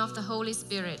the name of the Holy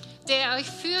Spirit, der euch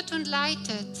führt und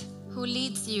leitet, who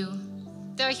leads you,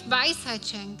 der euch Weisheit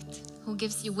schenkt, who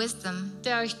gives you wisdom,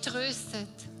 der euch tröstet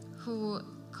who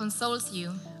consoles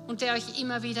you, und der euch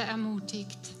immer wieder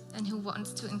ermutigt and who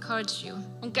wants to encourage you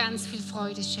und ganz viel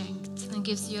Freude schenkt. and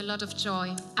gives you a lot of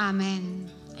joy. Amen.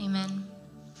 Amen.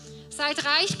 Seid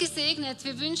reich gesegnet.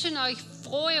 Wir wünschen euch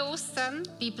frohe Ostern.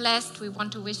 Be blessed. We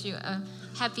want to wish you a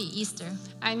happy Easter.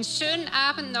 Einen schönen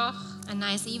Abend noch. A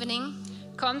nice evening.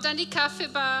 Kommt an die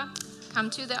Kaffeebar. Come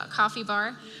to the coffee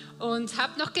bar. Und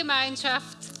habt noch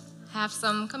Gemeinschaft. Have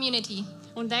some community.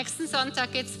 Und nächsten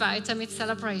Sonntag geht's weiter mit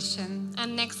Celebration.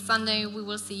 And next Sunday we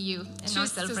will see you in our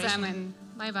Tschüss celebration. zusammen.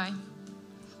 Bye bye.